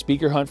been on the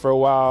speaker hunt for a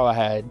while. I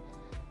had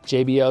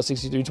JBL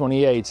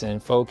 6328s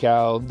and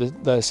Focal,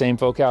 the same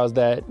Focals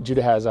that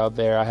Judah has out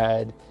there. I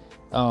had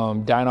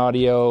Dyne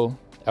Audio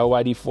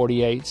LYD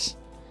 48s.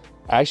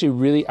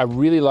 I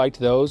really liked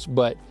those,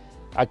 but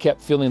I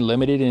kept feeling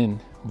limited in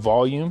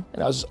volume.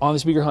 And I was on the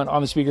speaker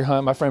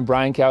hunt. My friend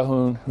Brian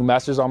Calhoun, who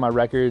masters all my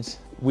records,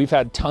 we've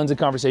had tons of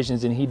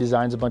conversations, and he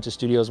designs a bunch of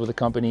studios with a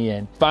company.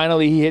 And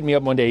finally he hit me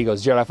up one day. He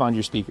goes, Jared, I found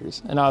your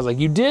speakers. And I was like,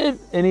 you did?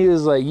 And he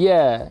was like,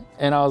 yeah.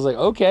 And I was like,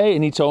 okay.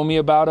 And he told me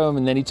about them,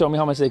 and then he told me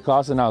how much they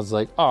cost. And I was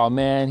like, oh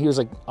man. He was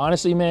like,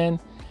 honestly, man,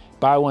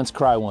 buy once,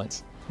 cry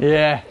once.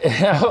 Yeah.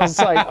 And I was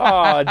like,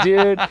 oh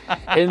dude.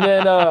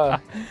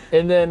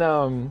 And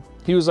then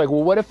he was like,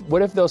 well,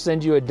 what if they'll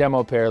send you a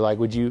demo pair? Like,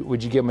 would you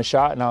give them a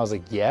shot? And I was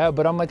like, yeah,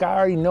 but I'm like, I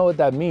already know what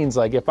that means.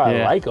 Like, if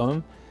I like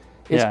them,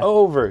 it's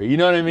over. You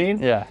know what I mean?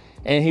 Yeah.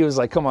 And he was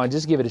like, come on,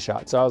 just give it a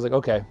shot. So I was like,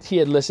 okay. He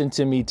had listened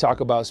to me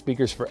talk about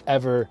speakers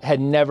forever, had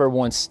never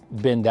once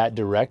been that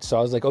direct. So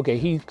I was like, okay,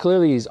 he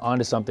clearly is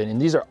onto something. And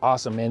these are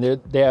awesome, man.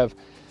 They have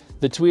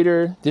the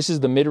tweeter. This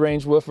is the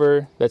mid-range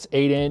woofer that's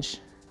 8-inch.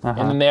 And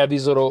then they have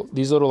these little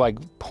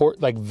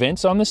like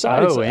vents on the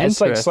side. Oh,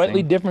 it's like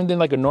slightly different than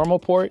like a normal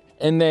port.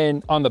 And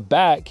then on the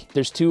back,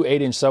 there's 2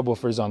 8-inch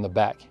subwoofers on the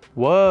back.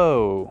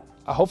 Whoa.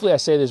 Hopefully I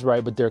say this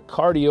right, but they're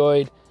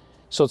cardioid.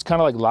 So it's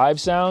kind of like live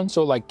sound.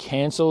 So it like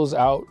cancels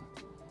out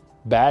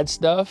bad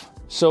stuff.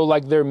 So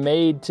like they're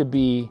made to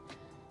be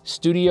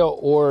studio,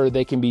 or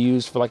they can be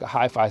used for like a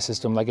hi-fi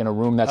system, like in a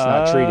room that's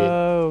not treated.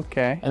 Oh,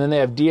 okay. And then they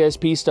have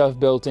DSP stuff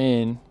built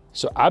in.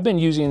 So I've been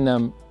using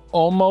them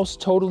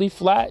almost totally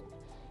flat,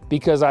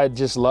 because I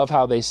just love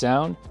how they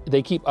sound.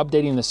 They keep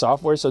updating the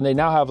software, so they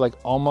now have like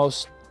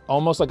almost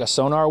like a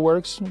Sonar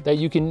Works that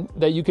you can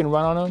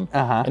run on them,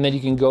 and then you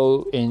can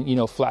go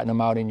and flatten them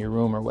out in your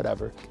room or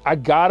whatever. I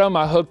got them,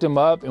 I hooked them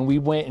up, and we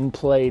went and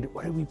played.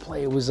 What did we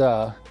play? It was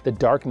the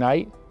Dark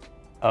Knight.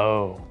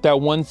 Oh.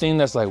 That one thing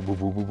that's like, woo,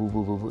 woo, woo,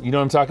 woo, woo, woo. You know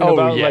what I'm talking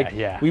about? Yeah, like,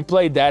 yeah. We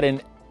played that,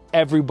 and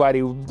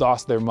everybody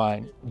lost their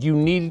mind. You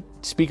need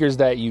speakers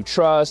that you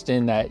trust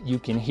and that you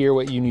can hear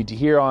what you need to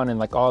hear on, and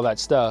like all that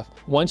stuff.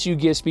 Once you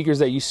get speakers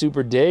that you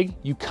super dig,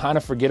 you kind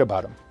of forget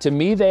about them. To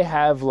me, they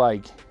have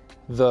like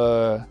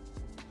the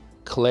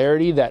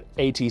clarity that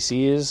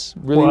ATC is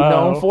really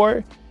known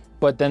for,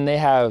 but then they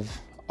have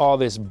all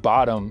this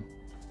bottom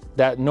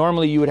that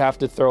normally you would have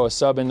to throw a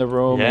sub in the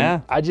room. Yeah.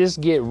 And I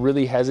just get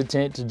really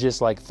hesitant to just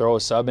like throw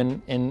a sub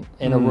in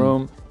a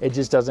room. It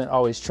just doesn't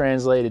always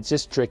translate. It's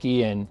just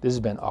tricky, and this has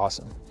been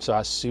awesome. So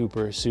I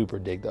super, super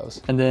dig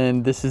those. And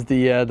then this is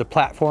the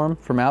platform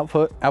from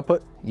output.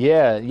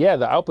 Yeah,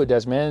 the output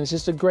desk, man. It's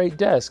just a great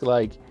desk.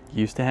 Like,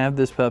 used to have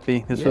this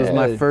puppy. This was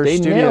my first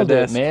studio nailed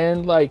desk. It,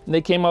 man. Like,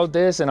 they came out with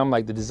this, and I'm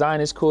like, the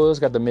design is cool. It's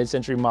got the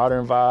mid-century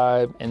modern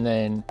vibe. And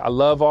then I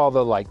love all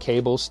the like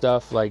cable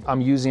stuff. Like, I'm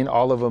using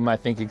all of them, I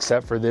think,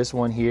 except for this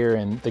one here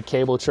and the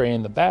cable tray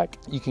in the back.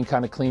 You can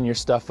kind of clean your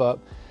stuff up.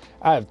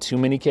 I have too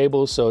many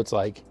cables, so it's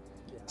like,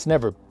 it's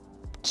never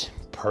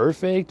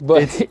perfect,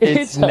 but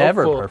it's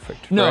never helpful.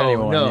 Perfect for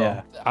anyone.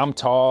 Yeah. I'm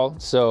tall,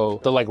 so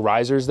the like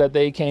risers that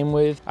they came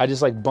with, I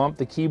just like bumped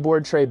the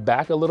keyboard tray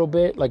back a little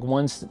bit, like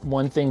one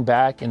thing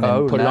back, and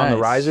then put it on the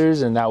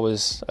risers, and that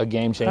was a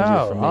game changer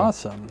for me.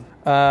 Awesome.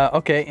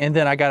 Okay, and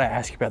then I gotta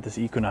ask you about this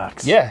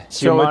Equinox. Yeah,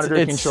 so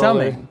it's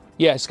summing.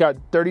 Yeah, it's got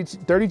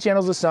 30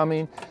 channels of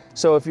summing.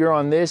 So if you're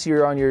on this,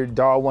 you're on your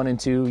DAW 1 and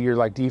 2, your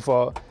like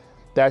default.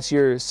 That's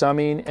your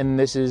summing, and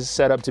this is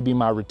set up to be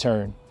my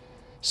return.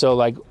 So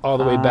like all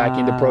the way back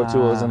into Pro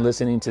Tools and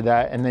listening to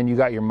that. And then you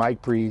got your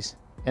mic pre's.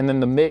 And then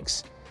the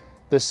mix,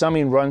 the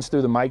summing runs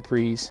through the mic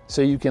pre's.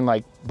 So you can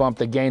like bump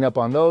the gain up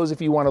on those if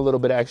you want a little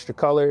bit of extra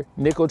color.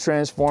 Nickel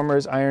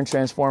transformers, iron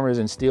transformers,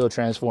 and steel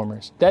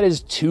transformers. That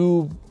is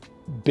too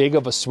big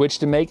of a switch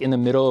to make in the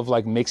middle of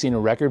like mixing a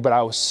record, but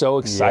I was so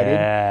excited.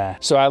 Yeah.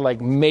 So I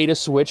like made a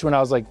switch when I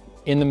was like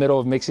in the middle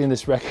of mixing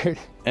this record.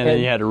 And then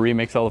you had to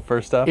remix all the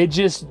first stuff? It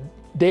just,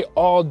 they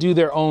all do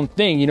their own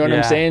thing, you know what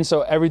I'm saying?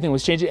 So everything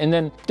was changing. And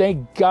then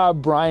thank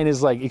God Brian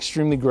is like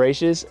extremely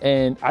gracious,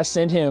 and I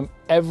send him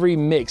every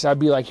mix. I'd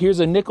be like, here's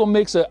a nickel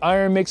mix, an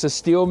iron mix, a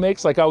steel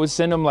mix. Like I would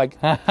send him like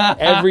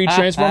every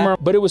transformer.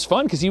 But it was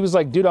fun because he was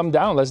like, dude, I'm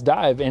down, let's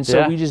dive. And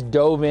so we just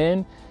dove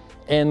in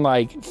and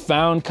like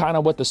found kind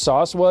of what the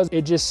sauce was.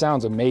 It just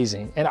sounds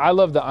amazing. And I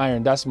love the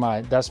iron. That's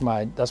my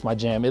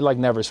jam. It like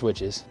never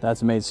switches.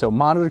 That's amazing. So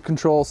monitor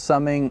control,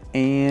 summing,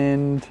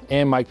 and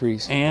mic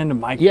pre's. And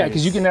mic pre's. Yeah,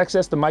 because you can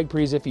access the mic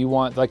pre's if you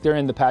want. Like they're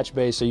in the patch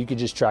bay, so you could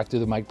just track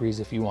through the mic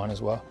pre's if you want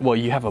as well. Well,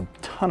 you have a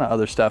ton of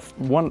other stuff.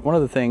 One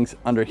of the things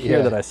under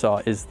here that I saw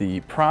is the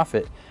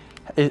Prophet.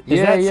 Is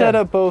that set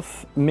up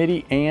both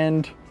MIDI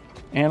and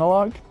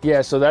analog?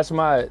 Yeah, so that's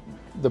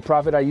the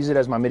Prophet. I use it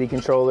as my MIDI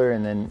controller,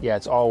 and then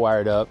it's all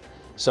wired up.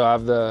 So I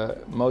have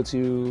the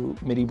Motu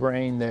MIDI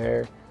brain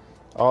there.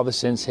 All the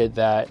synths hit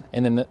that.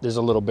 And then there's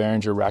a little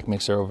Behringer rack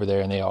mixer over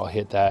there, and they all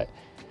hit that.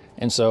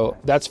 And so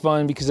that's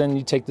fun because then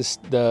you take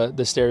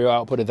the stereo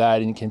output of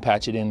that and you can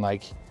patch it in.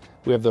 Like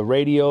we have the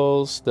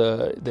radials,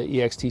 the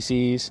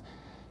EXTCs.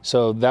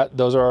 So that's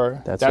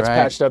right.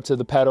 Patched up to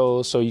the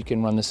pedals, so you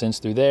can run the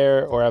synths through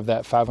there, or have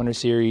that 500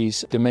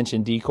 series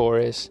Dimension D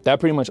chorus. That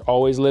pretty much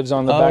always lives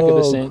on the back of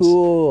the synths.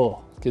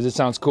 Cool. Because it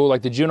sounds cool.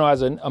 Like the Juno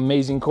has an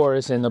amazing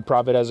chorus and the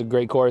Prophet has a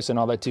great chorus and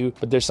all that too,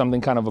 but there's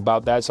something kind of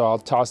about that, so I'll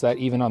toss that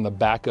even on the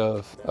back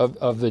of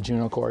the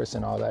Juno chorus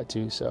and all that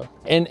too. So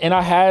and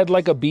I had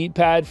like a beat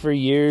pad for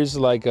years,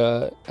 like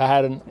I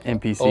had an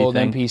old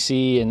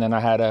MPC, and then I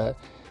had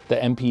the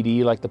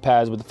MPD, like the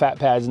pads with the fat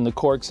pads and the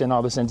corks and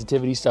all the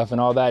sensitivity stuff and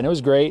all that, and it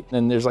was great.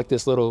 And there's like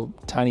this little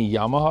tiny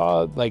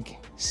Yamaha like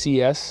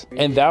CS,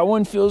 and that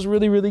one feels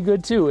really, really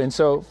good too. And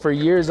so for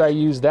years I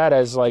used that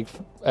as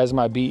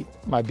my beat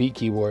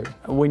keyboard.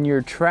 When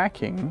you're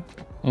tracking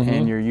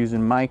and you're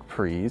using mic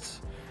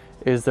pre's,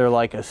 is there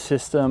like a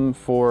system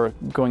for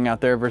going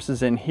out there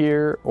versus in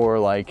here, or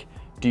like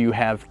do you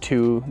have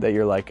two that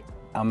you're like,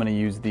 I'm gonna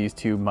use these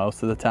two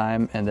most of the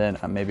time and then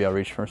maybe I'll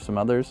reach for some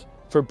others?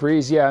 For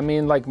pre's, yeah, I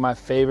mean, like my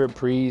favorite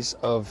pre's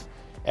of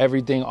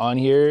everything on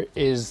here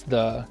is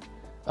the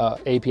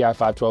API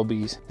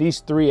 512Bs.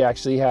 These three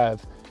actually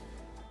have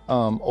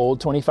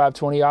old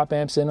 2520 op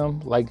amps in them,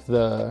 like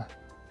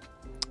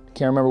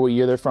can't remember what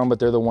year they're from, but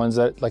they're the ones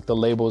that like the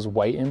label is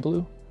white and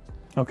blue.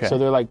 Okay. So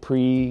they're like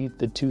pre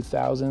the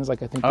 2000s,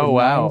 like I think. Oh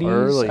wow, 90s.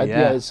 Early,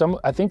 yeah.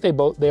 I think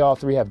they all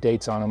three have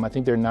dates on them. I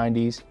think they're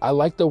 90s. I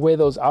like the way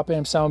those op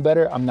amps sound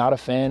better. I'm not a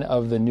fan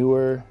of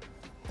the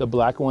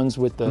black ones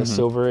with the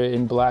silver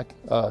and black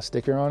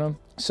sticker on them.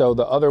 So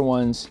the other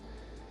ones,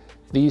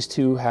 these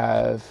two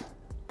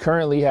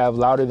currently have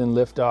Louder Than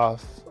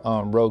Liftoff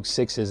Rogue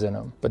 6s in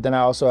them. But then I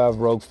also have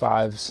Rogue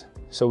 5s,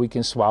 so we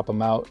can swap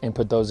them out and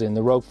put those in.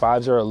 The Rogue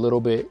 5s are a little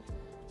bit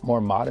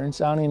more modern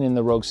sounding, and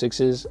the Rogue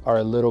 6s are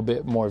a little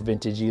bit more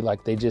vintagey,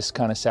 like they just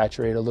kind of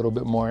saturate a little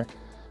bit more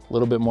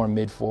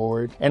mid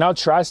forward. And I'll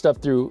try stuff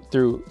through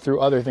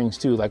other things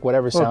too, like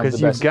whatever sounds the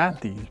best. Because you've got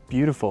these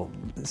beautiful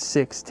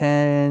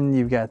 610,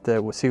 you've got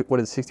the, what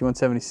is it,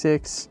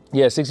 6176?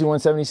 Yeah,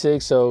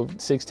 6176, so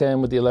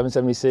 610 with the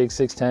 1176,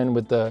 610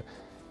 with the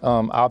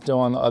opto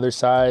on the other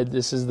side.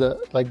 This is the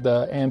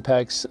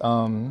Ampex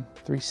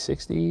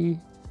 360,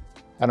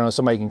 I don't know,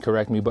 somebody can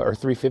correct me, or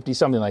 350,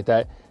 something like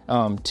that,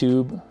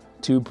 tube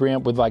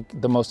preamp with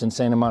like the most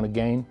insane amount of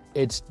gain.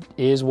 It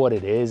is what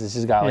it is. It's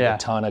just got like a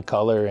ton of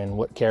color and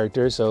what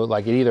character. So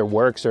like it either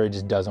works or it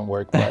just doesn't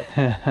work, but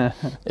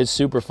it's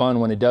super fun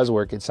when it does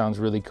work. It sounds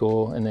really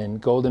cool. And then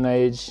Golden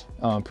Age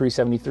pre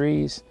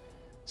 73s.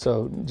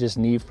 So just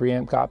Neve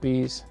preamp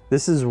copies.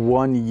 This is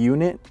one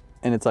unit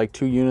and it's like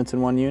 2 units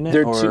in 1 unit?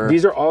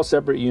 These are all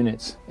separate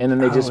units. And then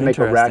they just make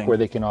a rack where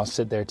they can all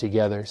sit there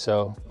together.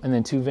 So, and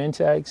then 2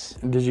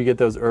 Vintex. Did you get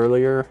those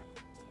earlier?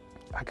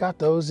 I got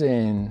those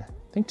in,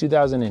 I think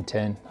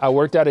 2010. I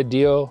worked out a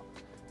deal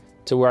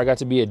to where I got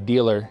to be a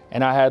dealer,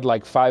 and I had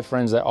like 5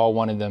 friends that all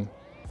wanted them.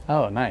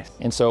 Oh, nice.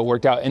 And so it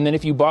worked out. And then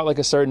if you bought like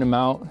a certain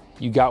amount,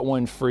 you got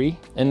one free.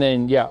 And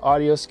then yeah,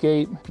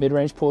 Audioscape,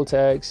 mid-range pull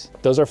tags.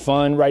 Those are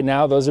fun. Right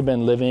now, those have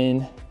been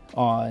living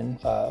on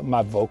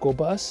my vocal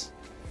bus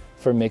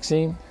for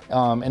mixing.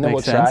 And then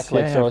we'll track,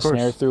 like throw a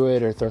snare through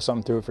it or throw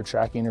something through it for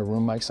tracking, or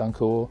room mics sound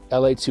cool.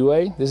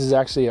 LA2A, this is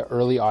actually an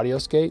early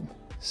Audioscape.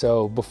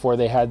 So before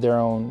they had their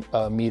own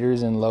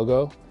meters and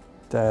logo.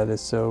 That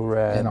is so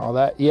rad. And all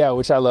that, yeah,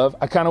 which I love.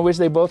 I kind of wish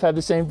they both had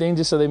the same thing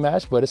just so they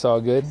match, but it's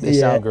all good. They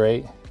sound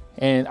great.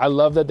 And I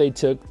love that they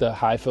took the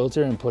high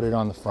filter and put it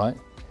on the front.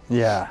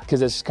 Yeah.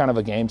 Because it's kind of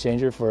a game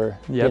changer for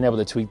being able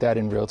to tweak that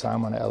in real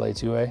time on an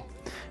LA2A.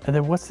 And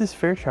then what's this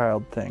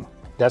Fairchild thing?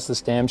 That's the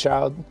Stam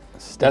Child.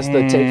 That's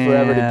the take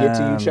forever to get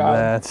to you child.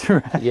 That's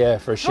right. Yeah,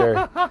 for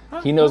sure.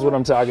 He knows what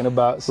I'm talking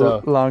about.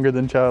 So longer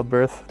than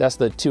childbirth. That's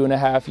the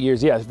 2.5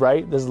 years. Yeah,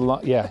 right. This is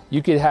long. Yeah,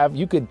 you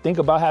could think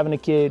about having a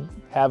kid,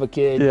 have a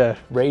kid,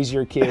 raise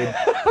your kid,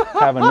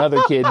 have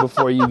another kid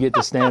before you get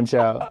the Stam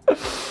Child.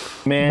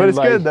 Man, but it's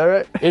like, good though,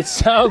 right? It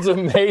sounds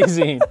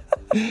amazing.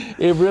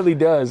 It really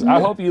does. I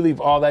hope you leave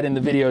all that in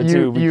the video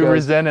too. You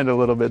resent it a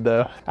little bit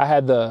though. I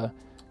had the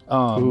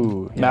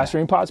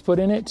mastering pots put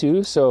in it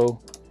too, so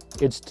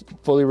it's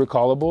fully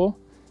recallable.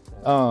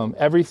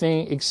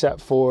 Everything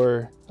except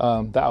for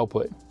the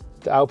output.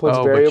 The output's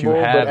variable,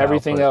 but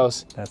everything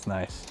else. That's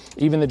nice.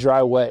 Even the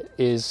dry wet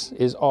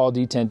is all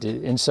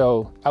detented, and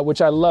so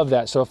which I love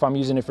that. So if I'm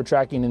using it for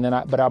tracking, and then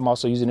but I'm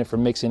also using it for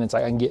mixing, it's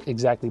like I can get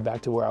exactly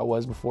back to where I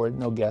was before,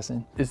 no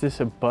guessing. Is this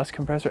a bus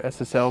compressor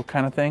SSL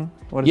kind of thing?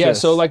 What is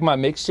this? So like my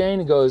mix chain,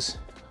 it goes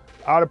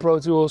out of Pro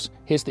Tools,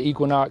 hits the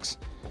Equinox,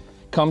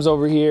 comes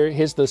over here,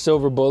 hits the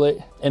Silver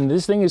Bullet, and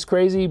this thing is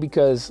crazy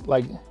because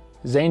like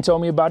Zane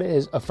told me about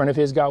it. A friend of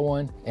his got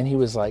one, and he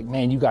was like,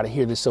 man, you got to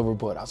hear this Silver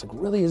Bullet. I was like,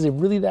 really? Is it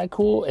really that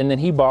cool? And then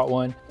he bought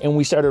one, and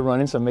we started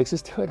running some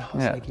mixes to it. I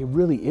was like, it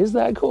really is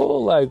that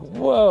cool? Like,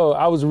 whoa,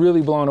 I was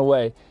really blown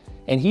away.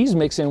 And he's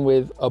mixing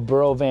with a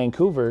Burrow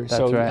Vancouver. That's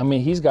so, right. I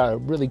mean, he's got a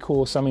really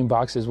cool summing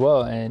box as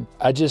well. And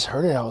I just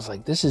heard it, I was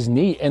like, this is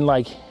neat. And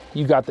like,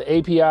 you got the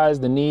APIs,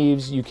 the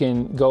Neves, you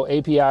can go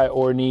API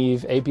or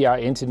Neve,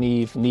 API into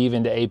Neve, Neve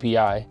into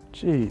API.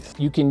 Jeez.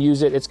 You can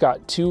use it, it's got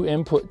three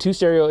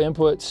stereo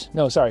inputs,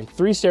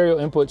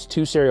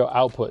 2 stereo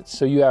outputs.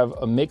 So you have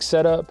a mix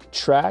setup,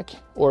 track,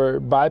 or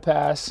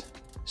bypass.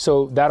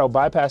 So that'll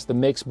bypass the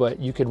mix, but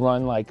you could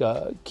run like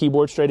a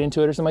keyboard straight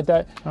into it or something like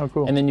that. Oh,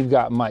 cool. And then you've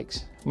got mic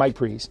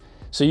pre's.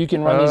 So you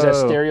can run these as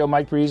stereo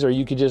mic pre's, or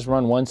you could just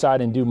run one side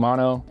and do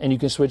mono, and you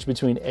can switch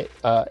between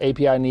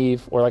API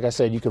Neve, or like I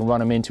said, you can run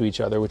them into each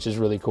other, which is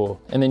really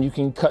cool. And then you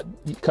can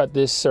cut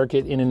this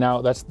circuit in and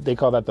out. They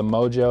call that the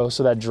mojo,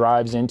 so that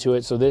drives into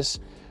it. So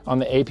this, on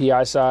the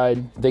API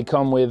side, they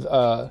come with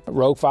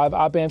Rogue 5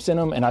 op amps in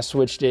them, and I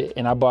switched it,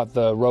 and I bought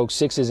the Rogue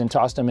 6s and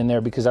tossed them in there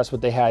because that's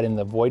what they had in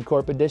the Void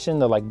Corp edition,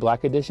 the like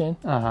black edition.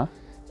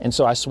 And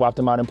so I swapped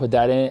them out and put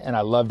that in, and I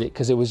loved it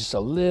because it was just a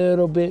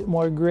little bit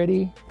more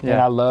gritty. Yeah.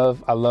 And I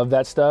love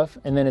that stuff.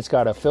 And then it's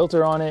got a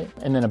filter on it,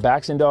 and then a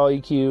Baxendal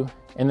EQ,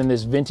 and then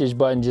this vintage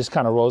button just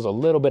kind of rolls a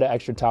little bit of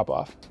extra top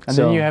off. And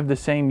then you have the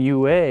same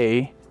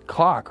UA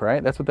clock,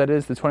 right? That's what that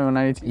is, the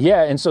 2192.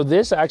 Yeah, and so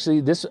this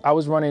I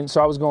was running,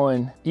 so I was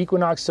going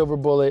Equinox Silver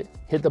Bullet,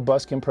 hit the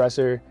bus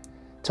compressor,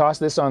 toss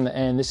this on the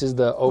end. This is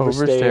the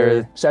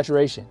overstayer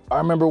saturation. I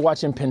remember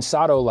watching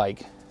Pensado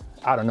like,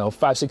 I don't know,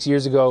 5-6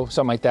 years ago,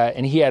 something like that.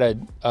 And he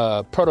had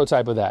a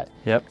prototype of that.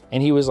 Yep.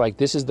 And he was like,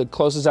 this is the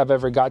closest I've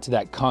ever got to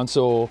that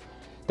console,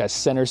 that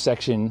center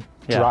section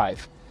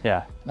drive.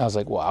 Yeah. And I was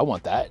like, well, I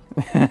want that.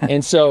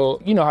 And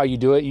so, you know how you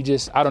do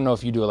it. I don't know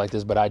if you do it like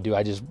this, but I do.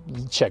 I just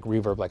check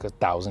reverb like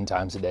 1,000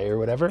 times a day or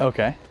whatever.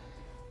 Okay.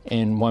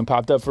 And one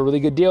popped up for a really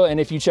good deal. And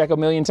if you check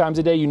 1,000,000 times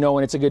a day, you know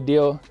when it's a good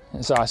deal.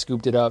 And so I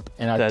scooped it up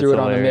and I threw it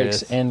on the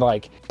mix and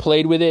like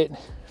played with it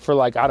for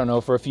like, I don't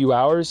know, for a few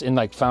hours and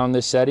like found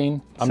this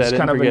setting. I'm just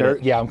kind of a nerd.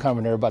 Yeah, I'm kind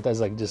of a nerd about that.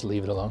 It's like, just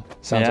leave it alone.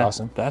 Sounds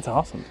awesome. That's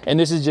awesome. And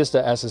this is just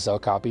a SSL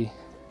copy.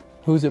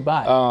 Who's it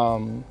by?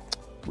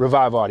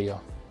 Revive Audio.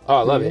 Oh,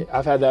 I love it.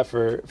 I've had that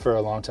for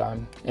a long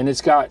time. And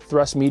it's got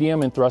thrust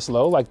medium and thrust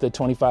low, like the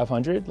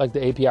 2500, like the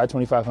API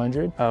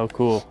 2500. Oh,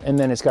 cool. And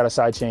then it's got a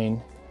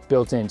sidechain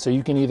built in. So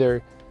you can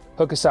either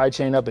hook a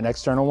sidechain up, an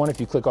external one, if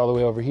you click all the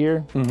way over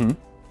here,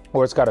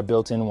 or it's got a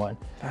built-in one.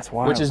 That's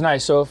wild. Which is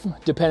nice. So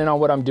depending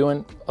on what I'm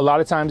doing, a lot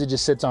of times it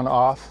just sits on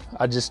off.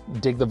 I just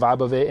dig the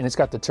vibe of it. And it's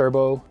got the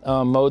turbo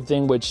mode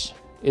thing, which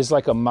is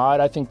like a mod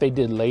I think they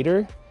did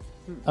later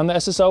on the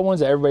SSL ones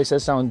that everybody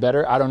says sound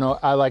better. I don't know.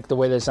 I like the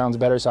way that it sounds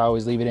better, so I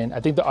always leave it in. I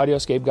think the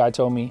Audioscape guy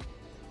told me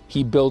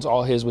he builds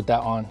all his with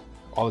that on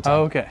all the time.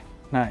 Oh, okay.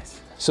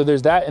 Nice. So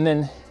there's that, and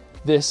then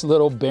this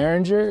little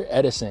Behringer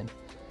Edison,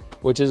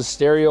 which is a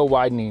stereo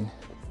widening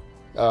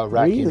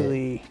rack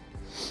unit.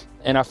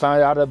 And I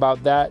found out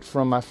about that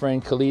from my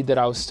friend Khalid that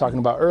I was talking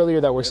about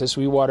earlier that works at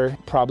Sweetwater.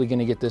 Probably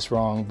gonna get this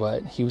wrong,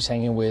 but he was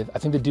hanging with, I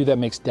think the dude that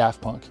makes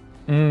Daft Punk.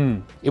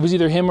 It was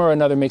either him or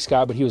another mix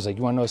guy, but he was like,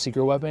 you wanna know a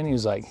secret weapon? He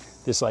was like,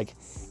 this like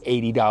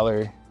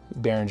 $80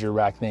 Behringer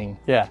rack thing.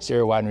 Yeah.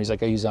 Stereo widener. He's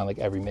like, I use it on like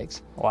every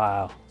mix.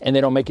 Wow. And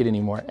they don't make it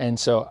anymore. And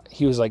so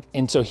he was like,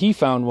 and so he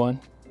found one.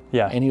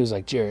 Yeah. And he was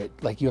like, Jared,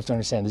 like you have to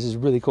understand, this is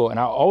really cool. And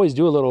I always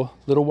do a little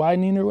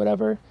widening or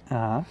whatever.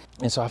 And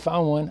so I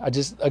found one. I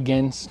just,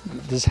 again,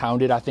 just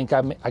hounded. I think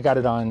I got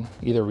it on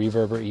either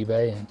Reverb or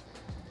eBay, and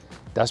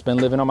that's been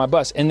living on my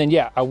bus. And then,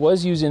 yeah, I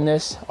was using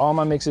this. All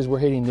my mixes were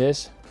hitting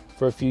this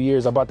for a few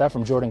years. I bought that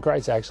from Jordan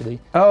Kreitz, actually.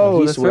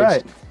 Oh, that's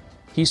right.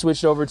 He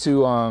switched over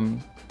to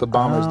the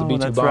Bombers, the B2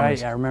 that's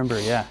Bombers. Right. I remember,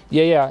 yeah.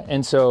 Yeah.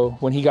 And so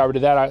when he got rid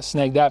of that, I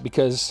snagged that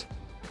because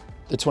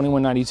the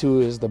 2192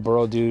 is the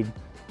Burrow dude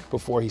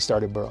before he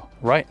started Burrow.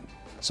 Right.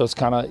 So it's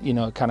kind of,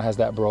 it kind of has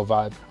that Burrow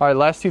vibe. All right,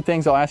 last two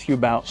things I'll ask you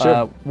about.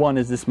 Sure. One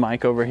is this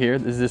mic over here.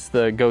 Is this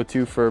the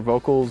go-to for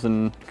vocals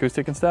and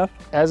acoustic and stuff?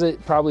 As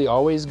it probably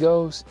always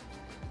goes,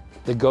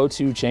 the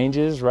go-to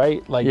changes,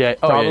 right? Like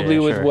probably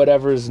with sure.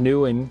 whatever's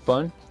new and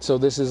fun. So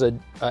this is a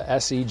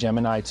SE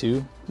Gemini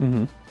 2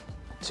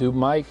 tube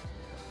mic.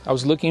 I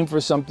was looking for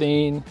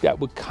something that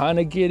would kind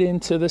of get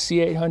into the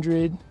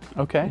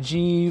C800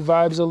 G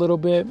vibes a little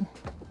bit.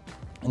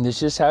 And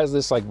this just has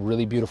this like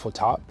really beautiful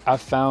top. I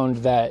found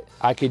that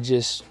I could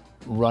just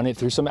run it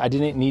through something. I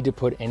didn't need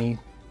to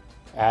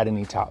add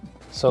any top.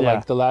 So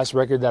like the last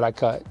record that I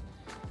cut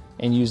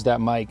and used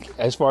that mic,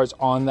 as far as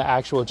on the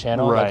actual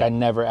channel, like I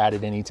never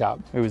added any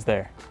top. It was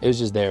there. It was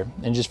just there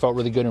and just felt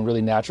really good and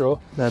really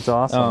natural. That's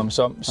awesome.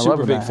 So I'm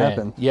super big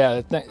fan.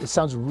 Yeah, it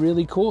sounds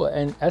really cool.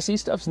 And SE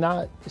stuff's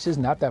it's just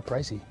not that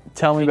pricey.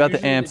 Tell me about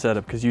the amp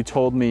setup, because you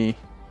told me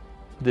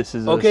this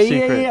is a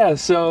secret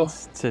So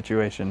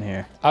situation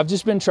here. I've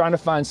just been trying to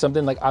find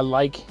something, like I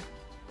like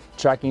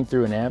tracking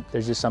through an amp.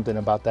 There's just something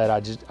about that.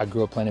 I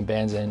grew up playing in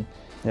bands, and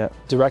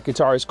direct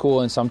guitar is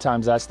cool, and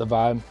sometimes that's the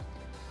vibe.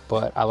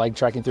 But I like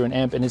tracking through an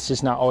amp, and it's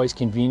just not always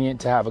convenient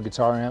to have a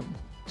guitar amp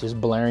just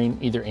blaring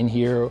either in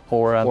here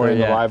or in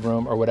the live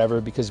room or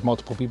whatever, because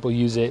multiple people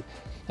use it.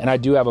 And I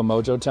do have a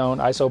Mojo Tone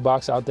ISO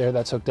box out there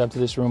that's hooked up to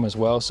this room as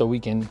well, so we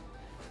can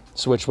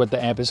switch what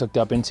the amp is hooked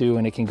up into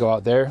and it can go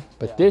out there.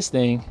 But this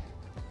thing,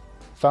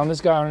 found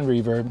this guy on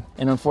Reverb,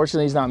 and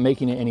unfortunately he's not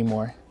making it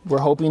anymore. We're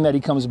hoping that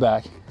he comes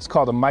back. It's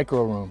called a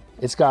micro room.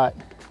 It's got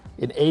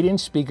an 8-inch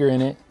speaker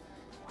in it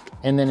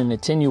and then an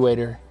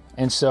attenuator.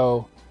 And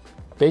so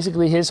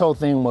basically his whole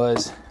thing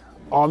was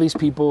all these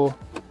people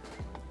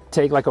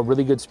take like a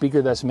really good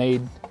speaker that's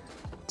made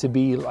to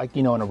be like,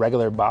 you know, in a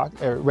regular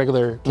box or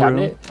regular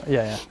cabinet.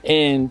 Yeah.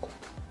 And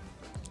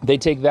they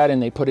take that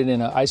and they put it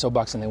in an ISO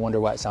box and they wonder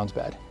why it sounds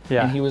bad.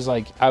 Yeah. And he was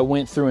like, I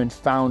went through and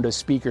found a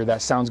speaker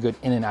that sounds good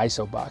in an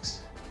ISO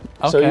box.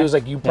 Okay. So he was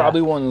like, you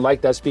probably wouldn't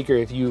like that speaker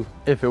if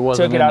it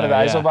wasn't took it out of the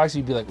ISO box.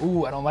 You'd be like,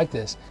 ooh, I don't like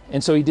this.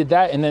 And so he did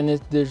that. And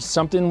then there's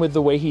something with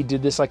the way he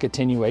did this like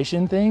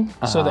attenuation thing.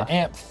 So the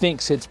amp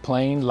thinks it's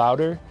playing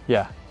louder.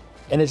 Yeah.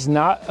 And it's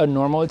not a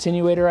normal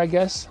attenuator, I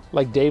guess.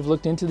 Like Dave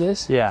looked into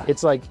this. Yeah.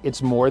 It's like,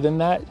 it's more than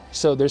that.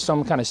 So there's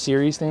some kind of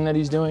series thing that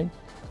he's doing.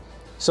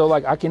 So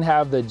like I can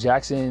have the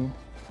Jackson,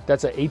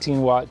 that's an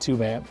 18-watt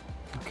tube amp.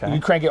 Okay.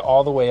 You crank it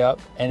all the way up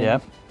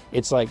and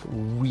it's like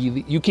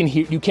really, you can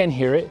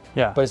hear it,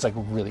 but it's like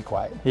really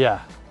quiet.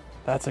 Yeah,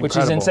 that's incredible. Which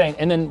is insane.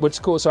 And then what's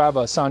cool, so I have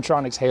a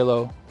Sontronics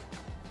Halo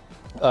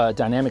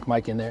dynamic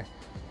mic in there,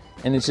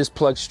 and it's just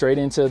plugged straight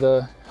into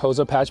the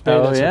Hosa patch bay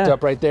that's hooked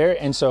up right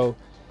there. And so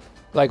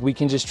like we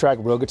can just track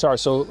real guitar.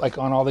 So like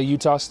on all the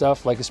Utah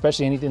stuff, like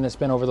especially anything that's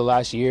been over the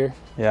last year.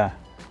 Yeah,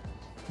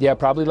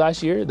 probably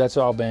last year, that's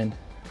all been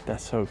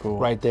that's so cool.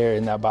 Right there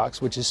in that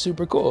box, which is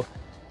super cool.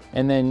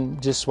 And then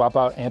just swap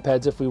out amp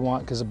heads if we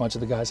want, because a bunch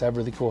of the guys have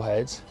really cool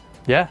heads.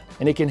 Yeah.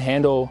 And it can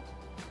handle,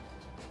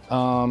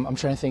 I'm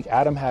trying to think,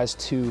 Adam has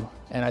 2,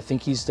 and I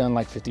think he's done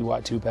like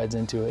 50-watt tube heads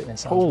into it. And it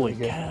sounds holy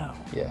really good. cow.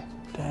 Yeah.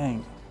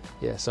 Dang.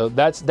 Yeah, so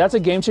that's a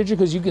game changer,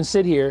 because you can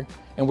sit here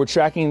and we're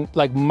tracking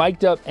like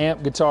mic'd up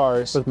amp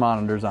guitars. With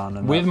monitors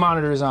on. With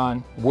monitors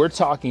on, we're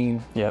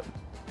talking. Yep.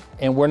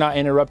 And we're not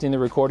interrupting the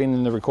recording,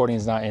 and the recording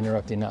is not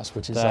interrupting us,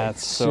 which is like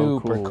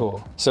super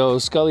cool. So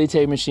Scully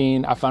tape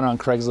machine, I found it on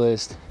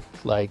Craigslist,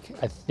 like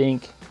I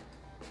think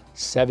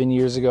 7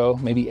 years ago,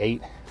 maybe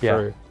 8,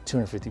 for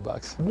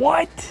 $250.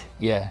 What?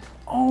 Yeah.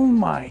 Oh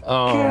my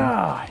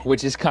God.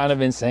 Which is kind of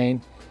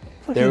insane.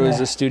 There was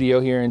a studio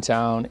here in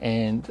town,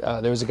 and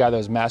there was a guy that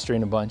was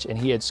mastering a bunch, and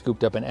he had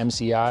scooped up an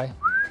MCI.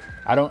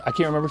 I can't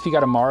remember if he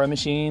got a Mara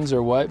machines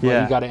or what,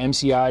 but he got an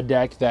MCI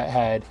deck that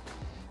had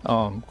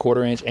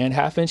 1/4-inch and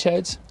 1/2-inch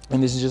heads,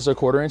 and this is just a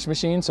 1/4-inch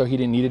machine, so he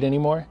didn't need it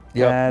anymore.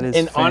 That is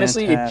and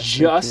honestly,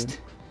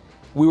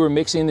 we were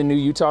mixing the new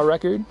Utah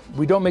record.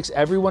 We don't mix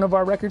every one of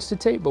our records to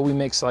tape, but we've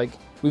mixed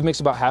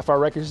about half our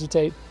records to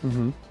tape.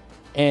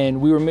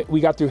 And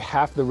we got through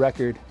half the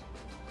record,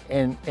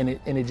 and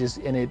it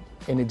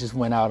just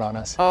went out on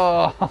us,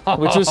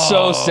 which was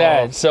so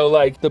sad. So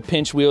like the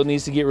pinch wheel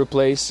needs to get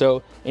replaced.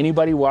 So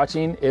anybody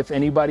watching, if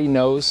anybody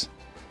knows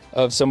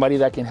of somebody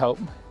that can help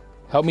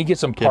me get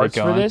some parts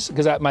for this,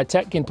 because my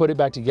tech can put it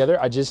back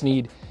together. I just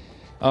need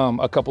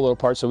a couple little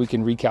parts so we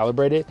can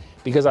recalibrate it,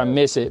 because I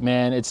miss it,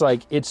 man. It's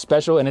like, it's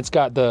special, and it's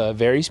got the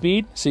vary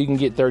speed, so you can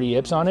get 30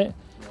 IPS on it,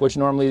 which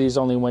normally these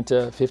only went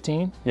to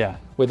 15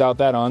 without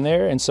that on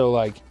there. And so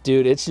like,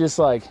 dude, it's just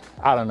like,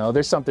 I don't know,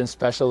 there's something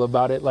special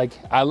about it. Like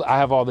I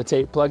have all the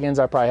tape plugins.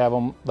 I probably have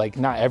them, like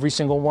not every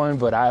single one,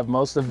 but I have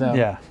most of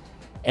them.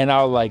 And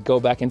I'll like go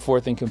back and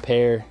forth and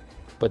compare,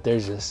 but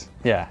there's just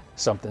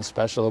something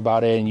special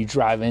about it. And you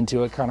drive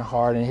into it kind of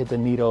hard and hit the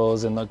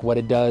needles, and like what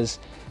it does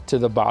to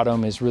the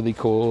bottom is really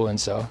cool. And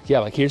so yeah,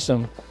 like this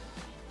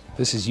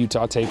is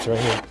Utah tapes right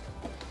here.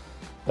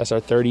 That's our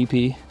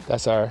 30 EP,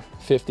 that's our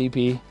 50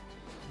 EP.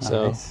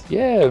 So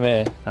yeah,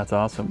 man, that's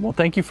awesome. Well,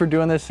 thank you for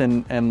doing this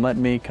and let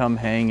me come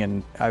hang.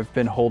 And I've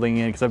been holding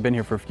in, because I've been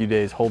here for a few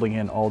days, holding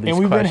in all these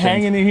questions. And we've been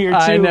hanging in here too.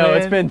 I know, man.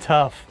 it's been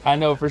tough. I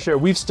know for sure.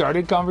 We've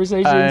started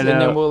conversations, and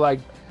then we'll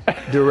like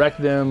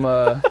direct them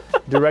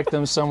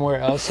somewhere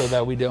else, so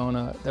that we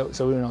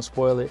don't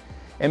spoil it.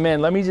 And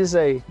man, let me just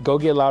say, go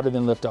get Louder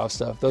Than Liftoff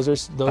stuff.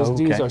 Those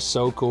dudes are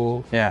so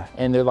cool. Yeah.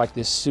 And they're like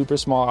this super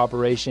small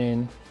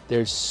operation.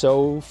 They're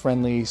so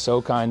friendly,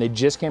 so kind. They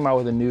just came out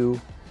with a new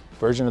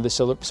version of the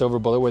Silver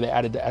Bullet where they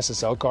added the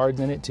SSL cards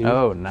in it too.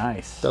 Oh,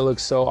 nice. That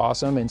looks so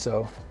awesome. And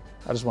so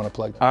I just want to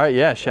plug that. All right,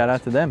 yeah, shout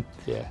out to them.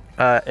 Yeah.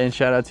 And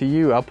shout out to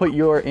you. I'll put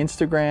your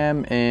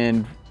Instagram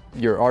and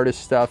your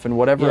artist stuff and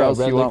whatever else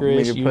you want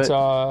me to put.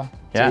 Utah,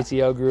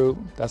 JTL group,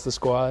 that's the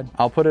squad.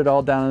 I'll put it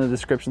all down in the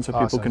description so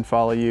people can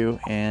follow you,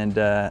 and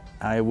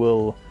I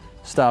will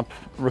stop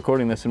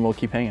recording this and we'll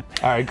keep hanging.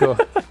 All right, cool.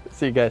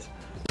 See you guys.